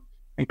come out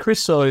and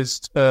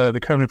criticized the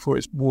Kremlin for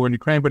its war in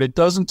Ukraine, but it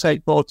doesn't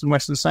take part in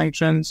Western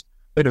sanctions.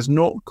 It has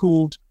not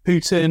called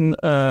Putin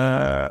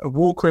a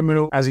war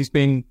criminal, as he's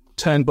been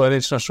termed by the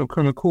International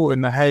Criminal Court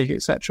in The Hague,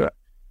 etc.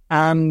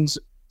 And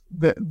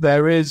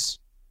there is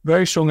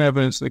very strong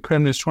evidence that the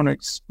Kremlin is trying to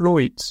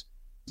exploit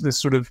this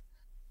sort of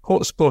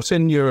hotspot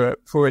in Europe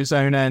for its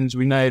own ends.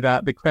 We know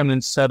that the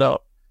Kremlin set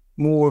up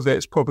more of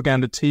its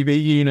propaganda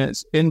TV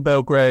units in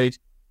Belgrade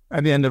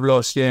at the end of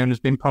last year and has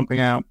been pumping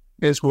out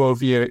its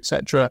worldview,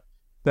 etc.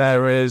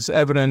 There is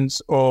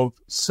evidence of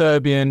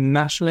Serbian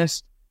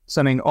nationalists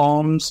sending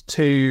arms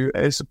to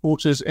its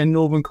supporters in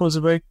northern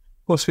Kosovo,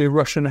 possibly with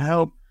Russian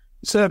help.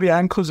 Serbia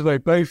and Kosovo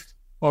both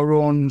are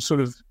on sort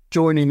of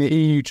joining the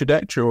EU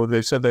trajectory, or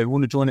they said they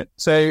want to join it.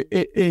 So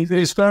it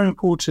is very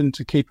important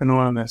to keep an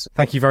eye on this.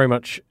 Thank you very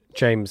much,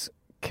 James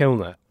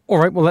Kilner. All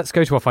right, well, let's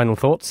go to our final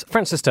thoughts.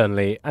 Francis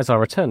Dearnley, as our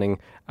returning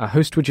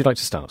host, would you like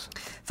to start?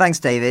 Thanks,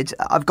 David.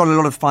 I've got a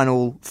lot of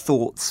final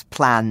thoughts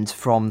planned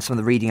from some of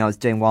the reading I was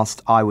doing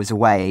whilst I was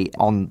away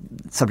on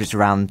subjects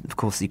around, of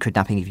course, the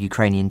kidnapping of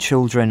Ukrainian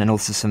children and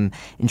also some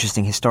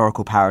interesting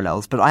historical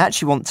parallels. But I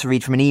actually want to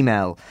read from an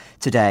email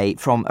today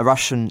from a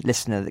Russian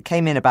listener that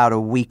came in about a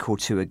week or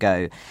two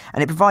ago.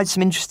 And it provides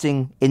some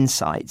interesting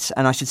insights.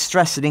 And I should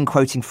stress that in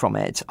quoting from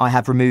it, I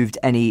have removed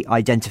any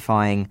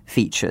identifying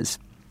features.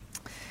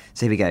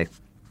 So here we go.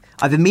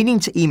 I've been meaning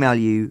to email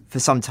you for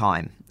some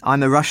time.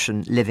 I'm a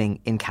Russian living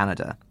in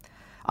Canada.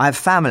 I have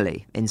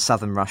family in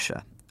southern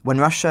Russia. When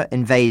Russia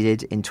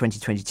invaded in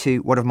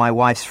 2022, one of my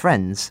wife's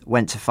friends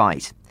went to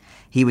fight.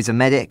 He was a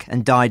medic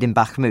and died in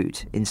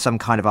Bakhmut in some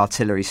kind of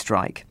artillery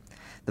strike.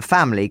 The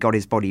family got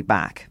his body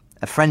back.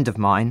 A friend of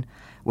mine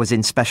was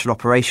in Special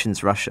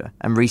Operations Russia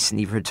and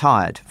recently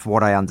retired, for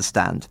what I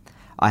understand.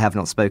 I have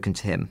not spoken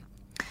to him.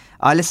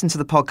 I listen to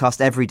the podcast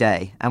every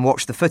day and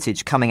watch the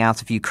footage coming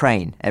out of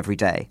Ukraine every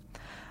day.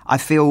 I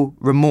feel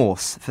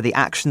remorse for the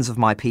actions of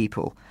my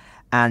people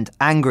and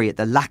angry at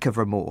the lack of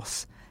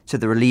remorse to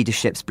the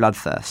leadership's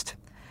bloodthirst.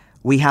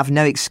 We have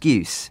no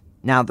excuse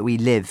now that we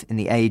live in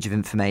the age of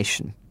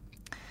information.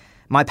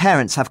 My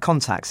parents have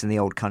contacts in the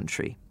old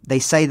country. They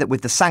say that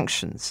with the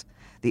sanctions,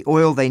 the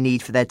oil they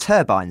need for their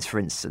turbines, for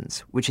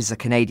instance, which is a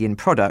Canadian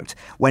product,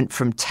 went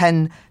from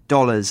 $10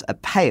 a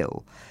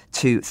pail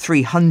to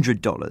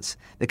 $300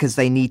 because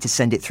they need to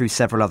send it through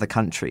several other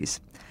countries.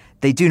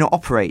 They do not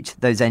operate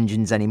those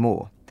engines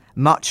anymore.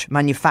 Much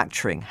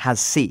manufacturing has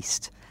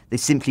ceased. They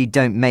simply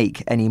don't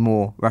make any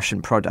more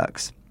Russian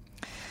products.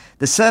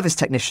 The service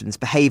technicians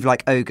behave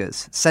like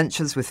ogres.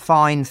 Sensors with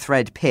fine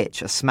thread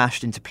pitch are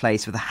smashed into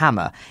place with a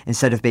hammer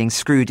instead of being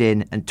screwed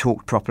in and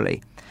torqued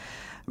properly.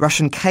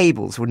 Russian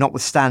cables would not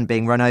withstand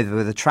being run over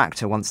with a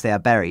tractor once they are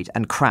buried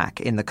and crack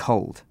in the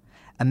cold.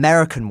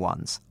 American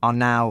ones are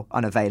now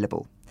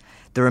unavailable.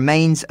 The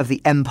remains of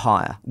the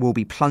empire will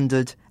be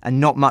plundered and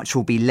not much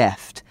will be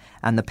left,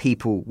 and the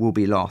people will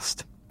be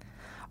lost.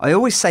 I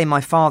always say my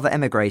father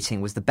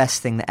emigrating was the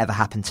best thing that ever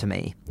happened to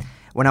me.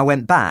 When I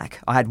went back,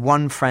 I had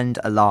one friend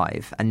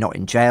alive and not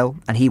in jail,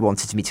 and he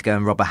wanted me to go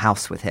and rob a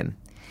house with him.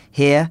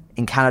 Here,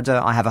 in Canada,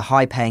 I have a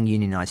high-paying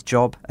unionised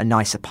job, a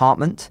nice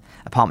apartment.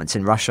 Apartments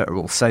in Russia are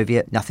all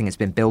Soviet. Nothing has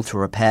been built or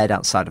repaired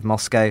outside of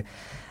Moscow.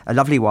 A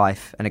lovely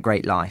wife and a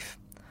great life.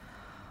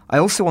 I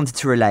also wanted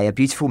to relay a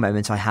beautiful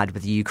moment I had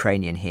with a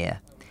Ukrainian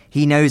here.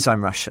 He knows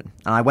I'm Russian,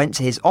 and I went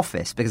to his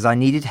office because I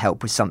needed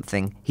help with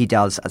something he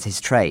does as his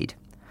trade.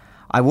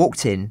 I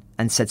walked in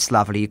and said,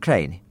 Slava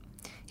Ukraine.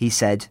 He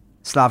said,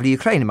 Slava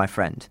Ukraine, my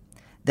friend.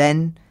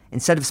 Then,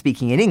 instead of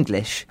speaking in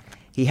English,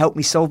 he helped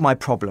me solve my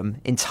problem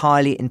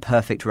entirely in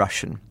perfect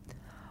Russian.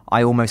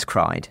 I almost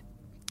cried.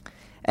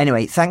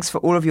 Anyway, thanks for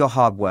all of your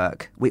hard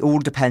work. We all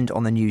depend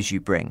on the news you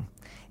bring.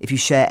 If you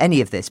share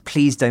any of this,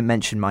 please don't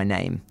mention my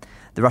name.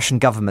 The Russian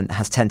government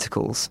has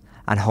tentacles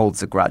and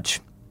holds a grudge.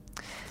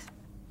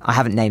 I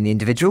haven't named the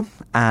individual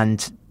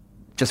and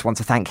just want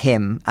to thank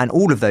him and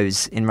all of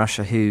those in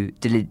Russia who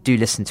do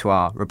listen to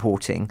our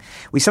reporting.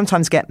 We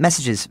sometimes get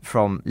messages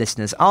from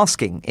listeners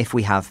asking if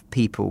we have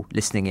people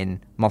listening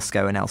in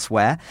Moscow and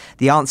elsewhere.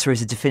 The answer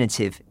is a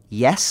definitive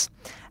yes.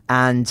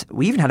 And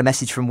we even had a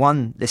message from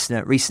one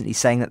listener recently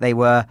saying that they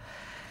were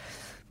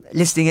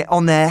listening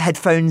on their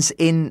headphones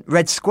in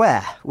Red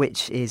Square,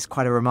 which is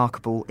quite a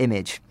remarkable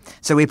image.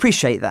 So we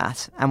appreciate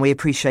that, and we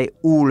appreciate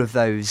all of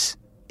those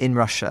in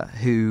Russia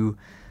who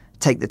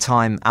take the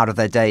time out of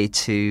their day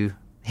to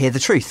hear the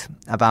truth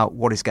about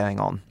what is going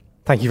on.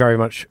 Thank you very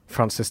much,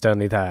 Francis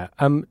Dearnley there.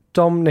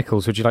 Dom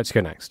Nichols, would you like to go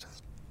next?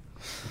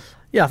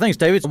 Yeah, thanks,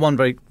 David. One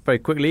very, very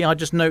quickly. I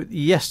just note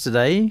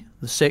yesterday,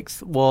 the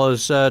 6th,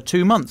 was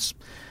 2 months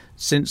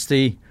since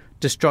the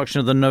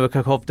destruction of the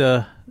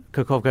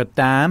Novokakhovka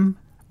Dam,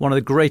 one of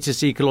the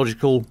greatest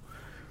ecological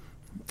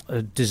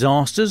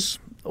disasters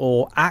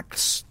or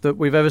acts that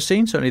we've ever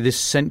seen, certainly this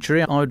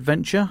century, I would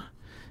venture,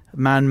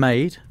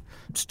 man-made.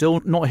 Still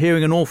not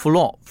hearing an awful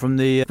lot from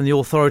the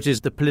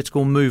authorities, the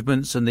political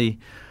movements and the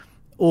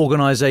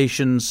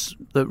organisations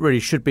that really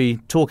should be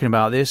talking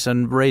about this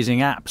and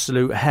raising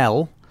absolute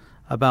hell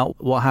about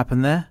what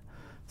happened there.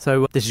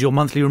 So this is your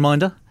monthly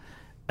reminder.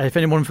 If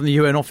anyone from the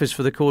UN Office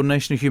for the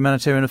Coordination of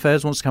Humanitarian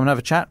Affairs wants to come and have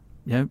a chat,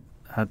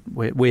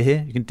 we're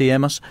here. You can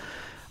DM us.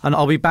 And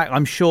I'll be back,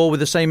 I'm sure, with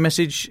the same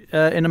message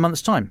in a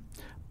month's time.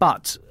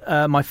 But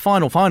my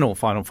final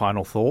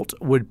thought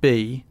would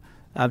be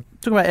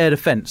talking about air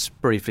defence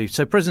briefly.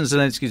 So President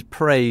Zelensky's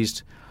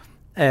praised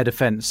air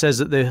defence, says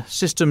that the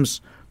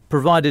systems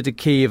provided to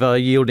Kyiv are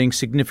yielding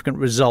significant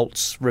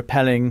results,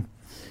 repelling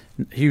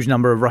a huge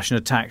number of Russian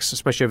attacks,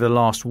 especially over the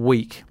last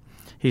week.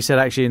 He said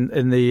actually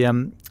in the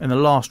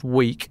last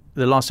week,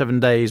 the last 7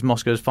 days,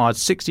 Moscow has fired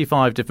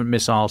 65 different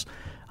missiles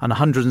and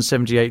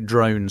 178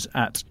 drones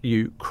at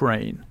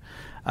Ukraine.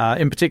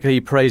 In particular,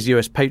 he praised the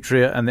US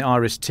Patriot and the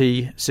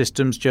IRIS-T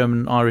systems,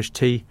 German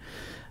IRIS-T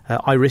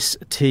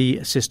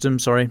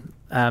systems, saying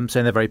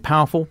they're very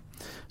powerful.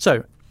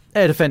 So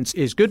Air defence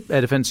is good.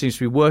 Air defence seems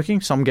to be working.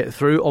 Some get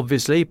through,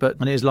 obviously,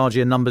 and it is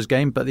largely a numbers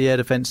game, but the air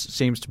defence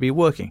seems to be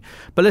working.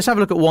 But let's have a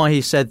look at why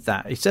he said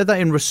that. He said that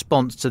in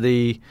response to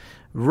the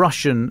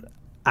Russian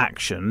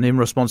action, in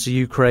response to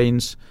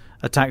Ukraine's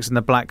attacks in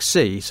the Black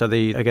Sea, so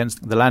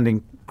against the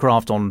landing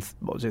craft on,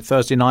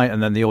 Thursday night,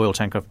 and then the oil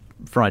tanker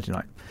Friday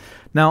night.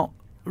 Now,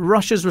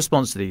 Russia's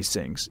response to these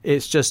things,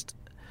 it's just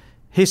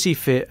hissy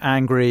fit,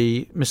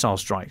 angry missile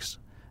strikes,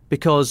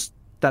 because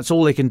that's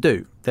all they can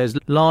do. There's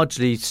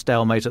largely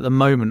stalemate at the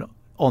moment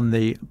on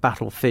the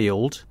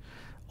battlefield.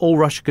 All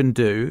Russia can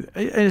do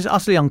is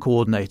utterly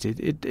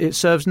uncoordinated. It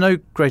serves no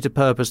greater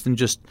purpose than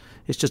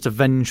it's just a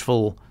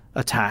vengeful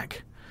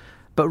attack.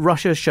 But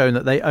Russia has shown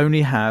that they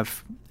only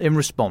have, in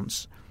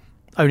response,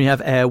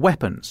 air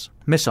weapons,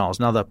 missiles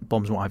and other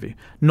bombs and what have you.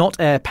 Not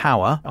air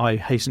power. I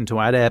hasten to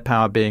add air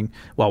power being,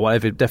 well,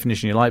 whatever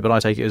definition you like, but I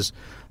take it as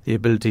the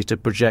ability to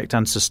project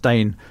and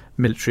sustain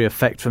military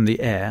effect from the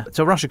air.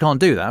 So Russia can't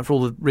do that for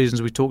all the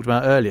reasons we talked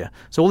about earlier.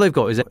 So all they've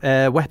got is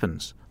air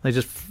weapons. They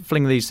just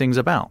fling these things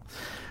about.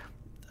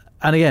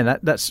 And again,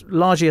 that's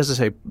largely, as I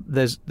say,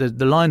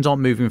 the lines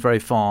aren't moving very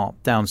far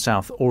down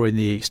south or in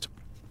the east.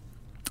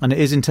 And it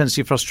is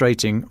intensely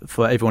frustrating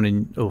for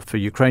everyone or for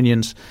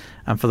Ukrainians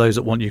and for those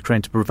that want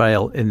Ukraine to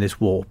prevail in this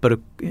war. But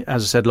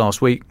as I said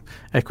last week,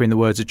 echoing the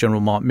words of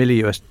General Mark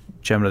Milley, US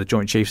Chairman of the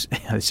Joint Chiefs,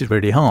 this is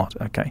really hard.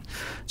 Okay,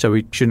 so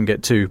we shouldn't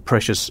get too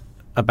precious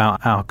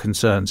about our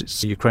concerns. It's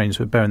the Ukrainians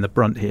who are bearing the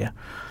brunt here.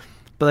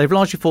 But they've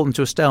largely fought them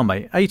to a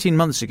stalemate. 18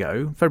 months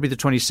ago, February the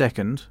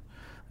 22nd,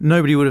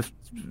 nobody would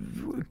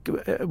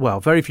have, well,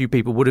 very few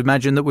people would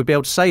imagine that we'd be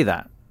able to say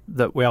that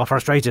we are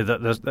frustrated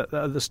at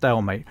the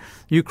stalemate.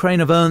 Ukraine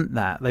have earned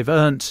that. They've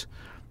earned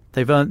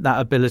that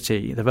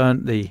ability. They've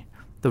earned the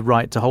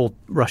right to hold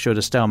Russia at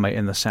a stalemate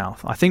in the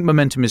south. I think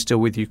momentum is still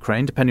with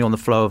Ukraine, depending on the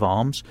flow of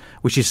arms,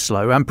 which is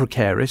slow and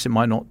precarious. It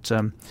might not.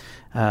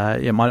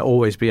 It might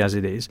always be as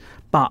it is.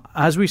 But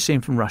as we've seen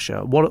from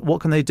Russia,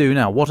 what can they do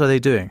now? What are they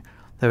doing?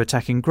 They're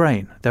attacking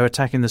grain. They're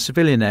attacking the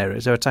civilian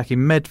areas. They're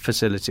attacking med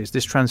facilities,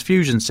 this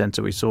transfusion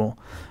centre we saw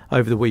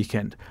over the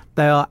weekend.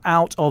 They are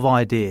out of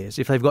ideas.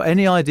 If they've got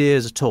any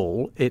ideas at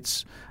all,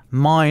 it's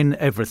mine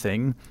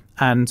everything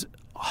and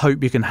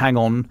hope you can hang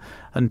on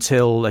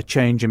until a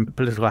change in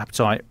political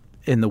appetite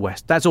in the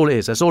West. That's all it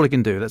is. That's all it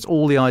can do. That's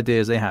all the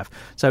ideas they have.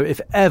 So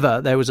if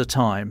ever there was a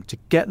time to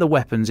get the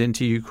weapons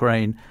into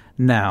Ukraine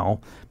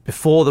now,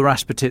 before the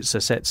Rasputitsa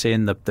sets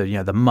in,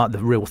 the mud, the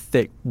real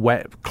thick,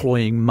 wet,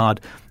 cloying mud,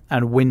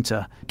 and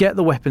winter, get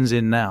the weapons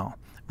in now.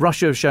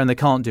 Russia have shown they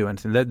can't do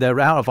anything. They're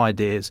out of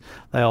ideas.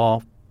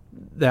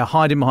 They're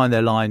hiding behind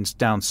their lines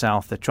down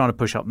south. They're trying to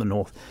push up the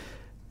north.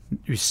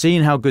 You've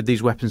seen how good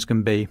these weapons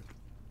can be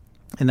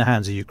in the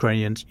hands of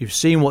Ukrainians. You've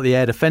seen what the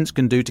air defence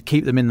can do to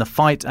keep them in the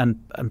fight and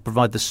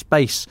provide the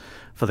space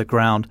for the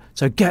ground.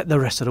 So get the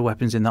rest of the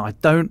weapons in there. I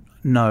don't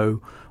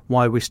know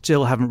why we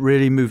still haven't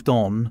really moved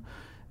on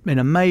in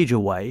a major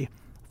way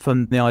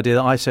from the idea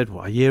that I said,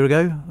 a year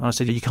ago? I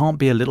said, you can't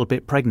be a little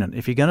bit pregnant.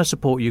 If you're going to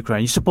support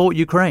Ukraine, you support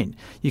Ukraine.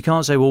 You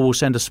can't say, we'll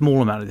send a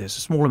small amount of this, a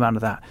small amount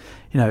of that.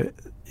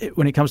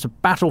 When it comes to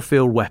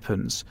battlefield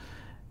weapons,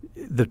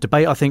 the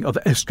debate, I think, of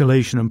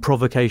escalation and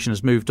provocation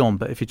has moved on.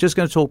 But if you're just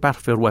going to talk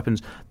battlefield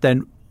weapons,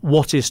 then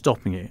what is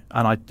stopping you?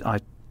 And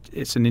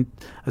it's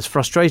as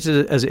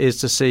frustrated as it is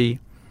to see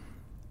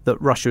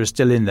that Russia is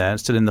still in there and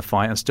still in the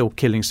fight and still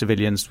killing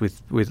civilians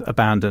with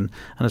abandon,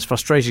 and as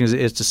frustrating as it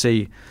is to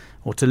see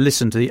or to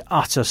listen to the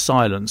utter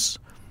silence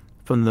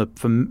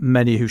from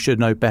many who should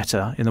know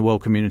better in the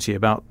world community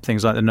about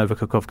things like the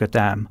Novokakhovka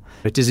Dam,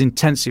 it is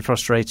intensely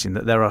frustrating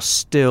that there are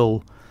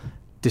still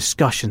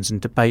discussions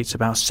and debates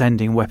about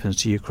sending weapons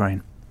to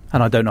Ukraine.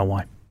 And I don't know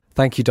why.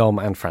 Thank you, Dom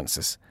and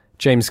Francis.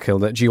 James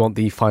Kilner, do you want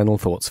the final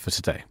thoughts for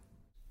today?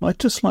 I'd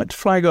just like to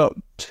flag up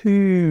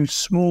two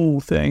small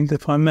things,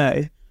 if I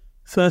may.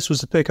 First was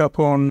to pick up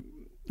on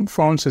what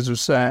Francis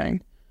was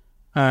saying,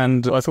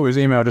 and I thought his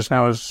email just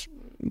now was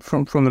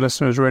from the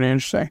listener was really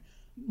interesting.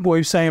 What he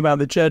was saying about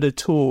the Jeddah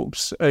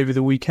talks over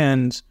the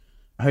weekend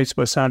hosted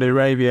by Saudi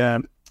Arabia.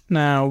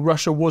 Now,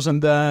 Russia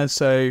wasn't there,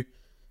 so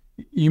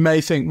you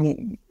may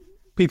think,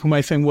 people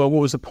may think, well,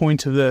 what was the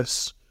point of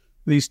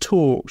these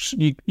talks?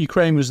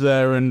 Ukraine was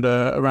there, and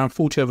around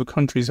 40 other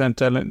countries had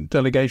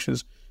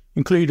delegations,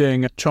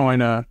 including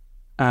China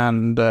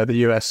and the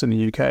US and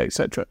the UK,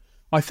 etc.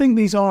 I think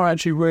these are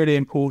actually really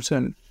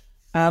important.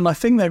 And I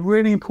think they're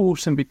really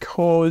important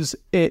because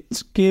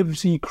it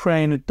gives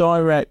Ukraine a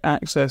direct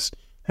access,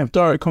 have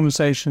direct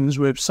conversations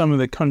with some of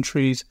the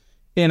countries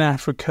in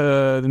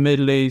Africa, the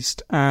Middle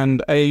East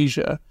and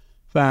Asia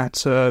that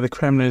the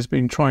Kremlin has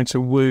been trying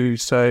to woo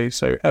so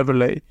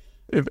heavily.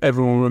 If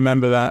everyone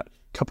remember that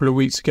a couple of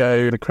weeks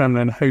ago, the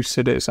Kremlin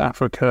hosted its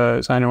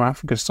annual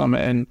Africa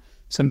summit in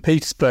St.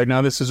 Petersburg.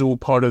 Now, this is all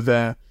part of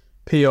their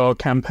PR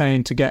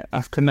campaign to get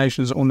African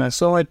nations on their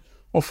side,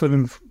 offer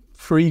them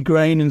free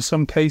grain in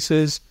some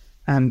cases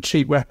and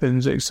cheap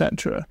weapons,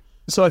 etc.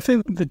 So I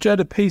think the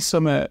Jeddah Peace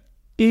Summit,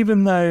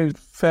 even though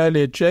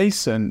fairly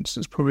adjacent,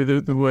 is probably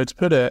the word to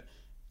put it,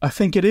 I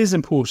think it is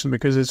important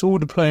because it's all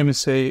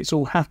diplomacy, it's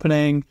all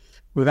happening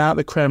without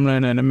the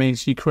Kremlin, and it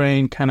means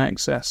Ukraine can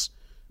access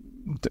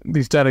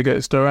these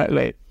delegates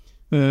directly.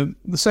 The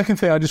second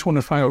thing I just want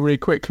to find out really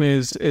quickly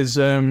is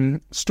a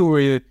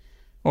story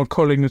our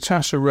colleague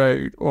Natasha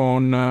wrote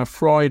on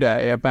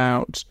Friday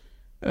about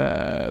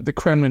the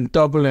Kremlin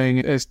doubling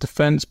its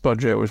defense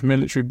budget, or its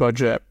military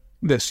budget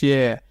this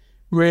year.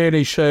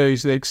 Really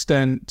shows the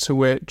extent to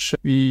which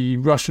the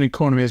Russian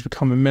economy has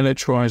become a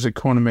militarized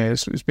economy.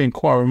 It's been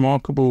quite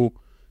remarkable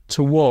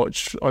to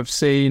watch. I've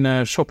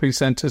seen shopping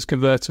centres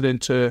converted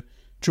into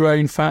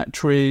drone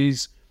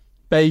factories,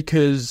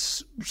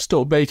 bakers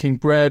stop baking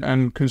bread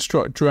and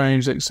construct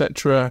drones,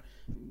 etc.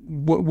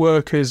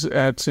 Workers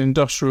at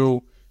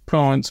industrial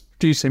plants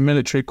producing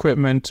military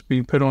equipment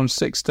being put on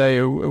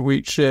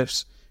 6-day-a-week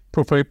shifts.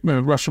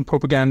 Russian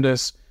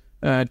propagandists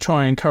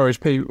try and encourage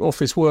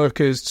office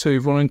workers to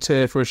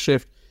volunteer for a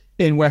shift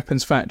in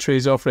weapons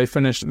factories after they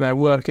finish their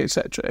work,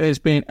 etc. It has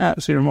been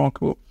absolutely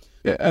remarkable.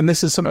 And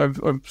this is something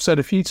I've said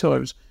a few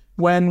times.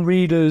 When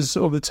readers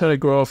of the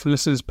Telegraph and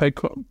listeners to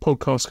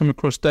podcasts come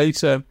across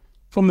data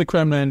from the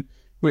Kremlin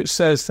which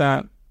says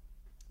that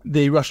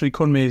the Russian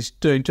economy is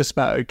doing just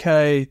about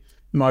okay,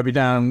 might be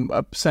down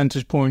a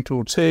percentage point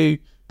or two,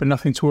 but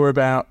nothing to worry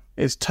about,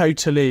 it's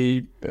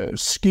totally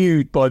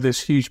skewed by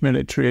this huge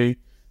military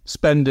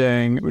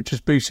spending, which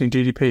is boosting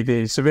GDP.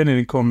 The civilian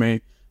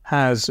economy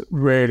has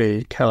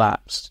really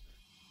collapsed.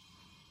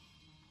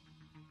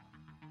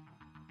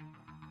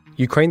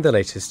 Ukraine the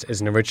Latest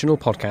is an original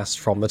podcast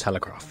from The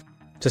Telegraph.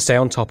 To stay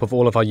on top of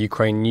all of our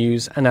Ukraine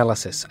news,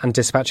 analysis and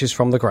dispatches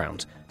from the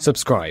ground,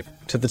 subscribe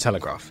to The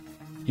Telegraph.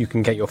 You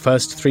can get your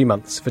first 3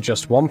 months for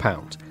just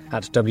 £1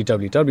 at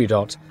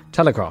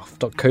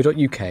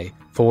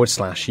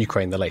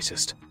www.telegraph.co.uk/Ukraine the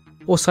Latest.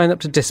 Or sign up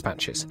to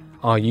Dispatches,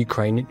 our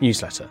Ukraine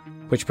newsletter,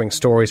 which brings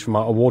stories from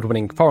our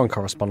award-winning foreign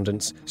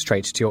correspondents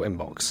straight to your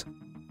inbox.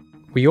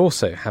 We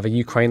also have a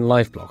Ukraine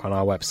live blog on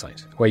our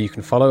website, where you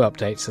can follow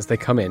updates as they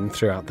come in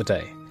throughout the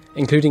day,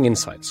 including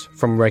insights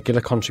from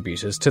regular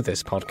contributors to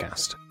this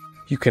podcast.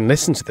 You can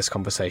listen to this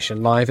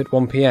conversation live at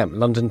 1 p.m.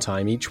 London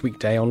time each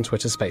weekday on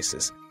Twitter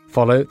Spaces.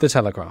 Follow The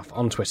Telegraph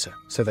on Twitter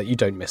so that you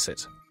don't miss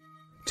it.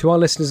 To our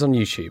listeners on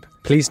YouTube,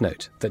 please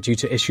note that due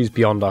to issues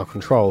beyond our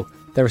control,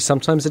 there is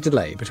sometimes a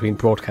delay between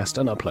broadcast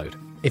and upload.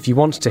 If you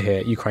want to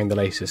hear Ukraine the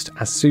Latest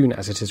as soon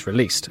as it is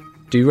released,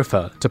 do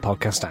refer to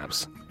podcast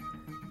apps.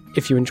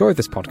 If you enjoy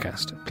this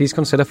podcast, please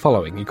consider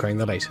following Ukraine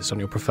the Latest on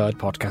your preferred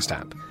podcast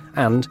app,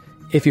 and,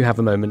 if you have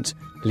a moment,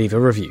 leave a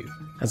review,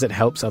 as it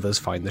helps others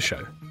find the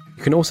show.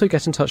 You can also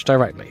get in touch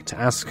directly to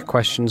ask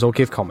questions or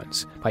give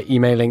comments by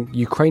emailing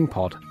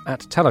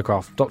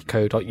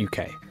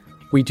ukrainepod@telegraph.co.uk.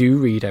 We do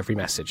read every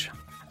message.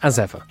 As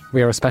ever,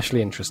 we are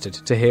especially interested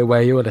to hear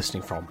where you are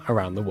listening from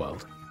around the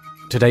world.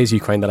 Today's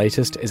Ukraine the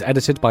Latest is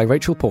edited by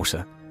Rachel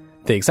Porter.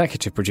 The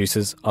executive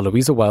producers are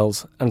Louisa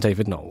Wells and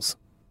David Knowles.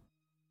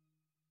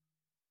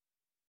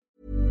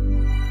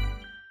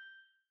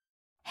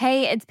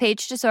 Hey, it's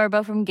Paige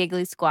DeSorbo from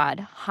Giggly Squad.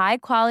 High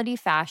quality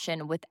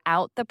fashion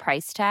without the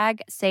price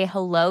tag. Say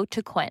hello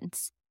to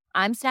Quince.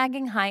 I'm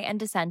snagging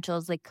high-end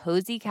essentials like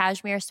cozy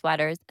cashmere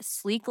sweaters,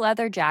 sleek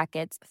leather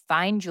jackets,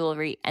 fine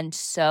jewelry, and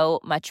so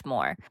much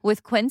more.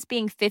 With Quince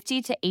being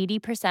 50 to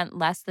 80%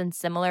 less than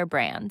similar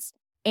brands.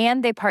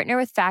 And they partner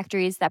with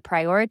factories that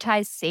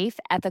prioritize safe,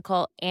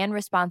 ethical, and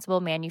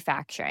responsible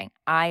manufacturing.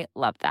 I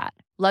love that.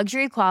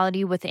 Luxury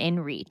quality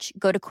within reach.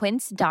 Go to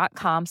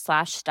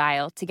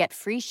quince.com/style to get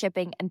free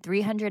shipping and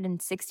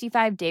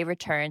 365-day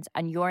returns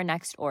on your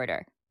next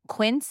order.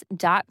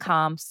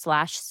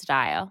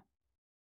 Quince.com/style.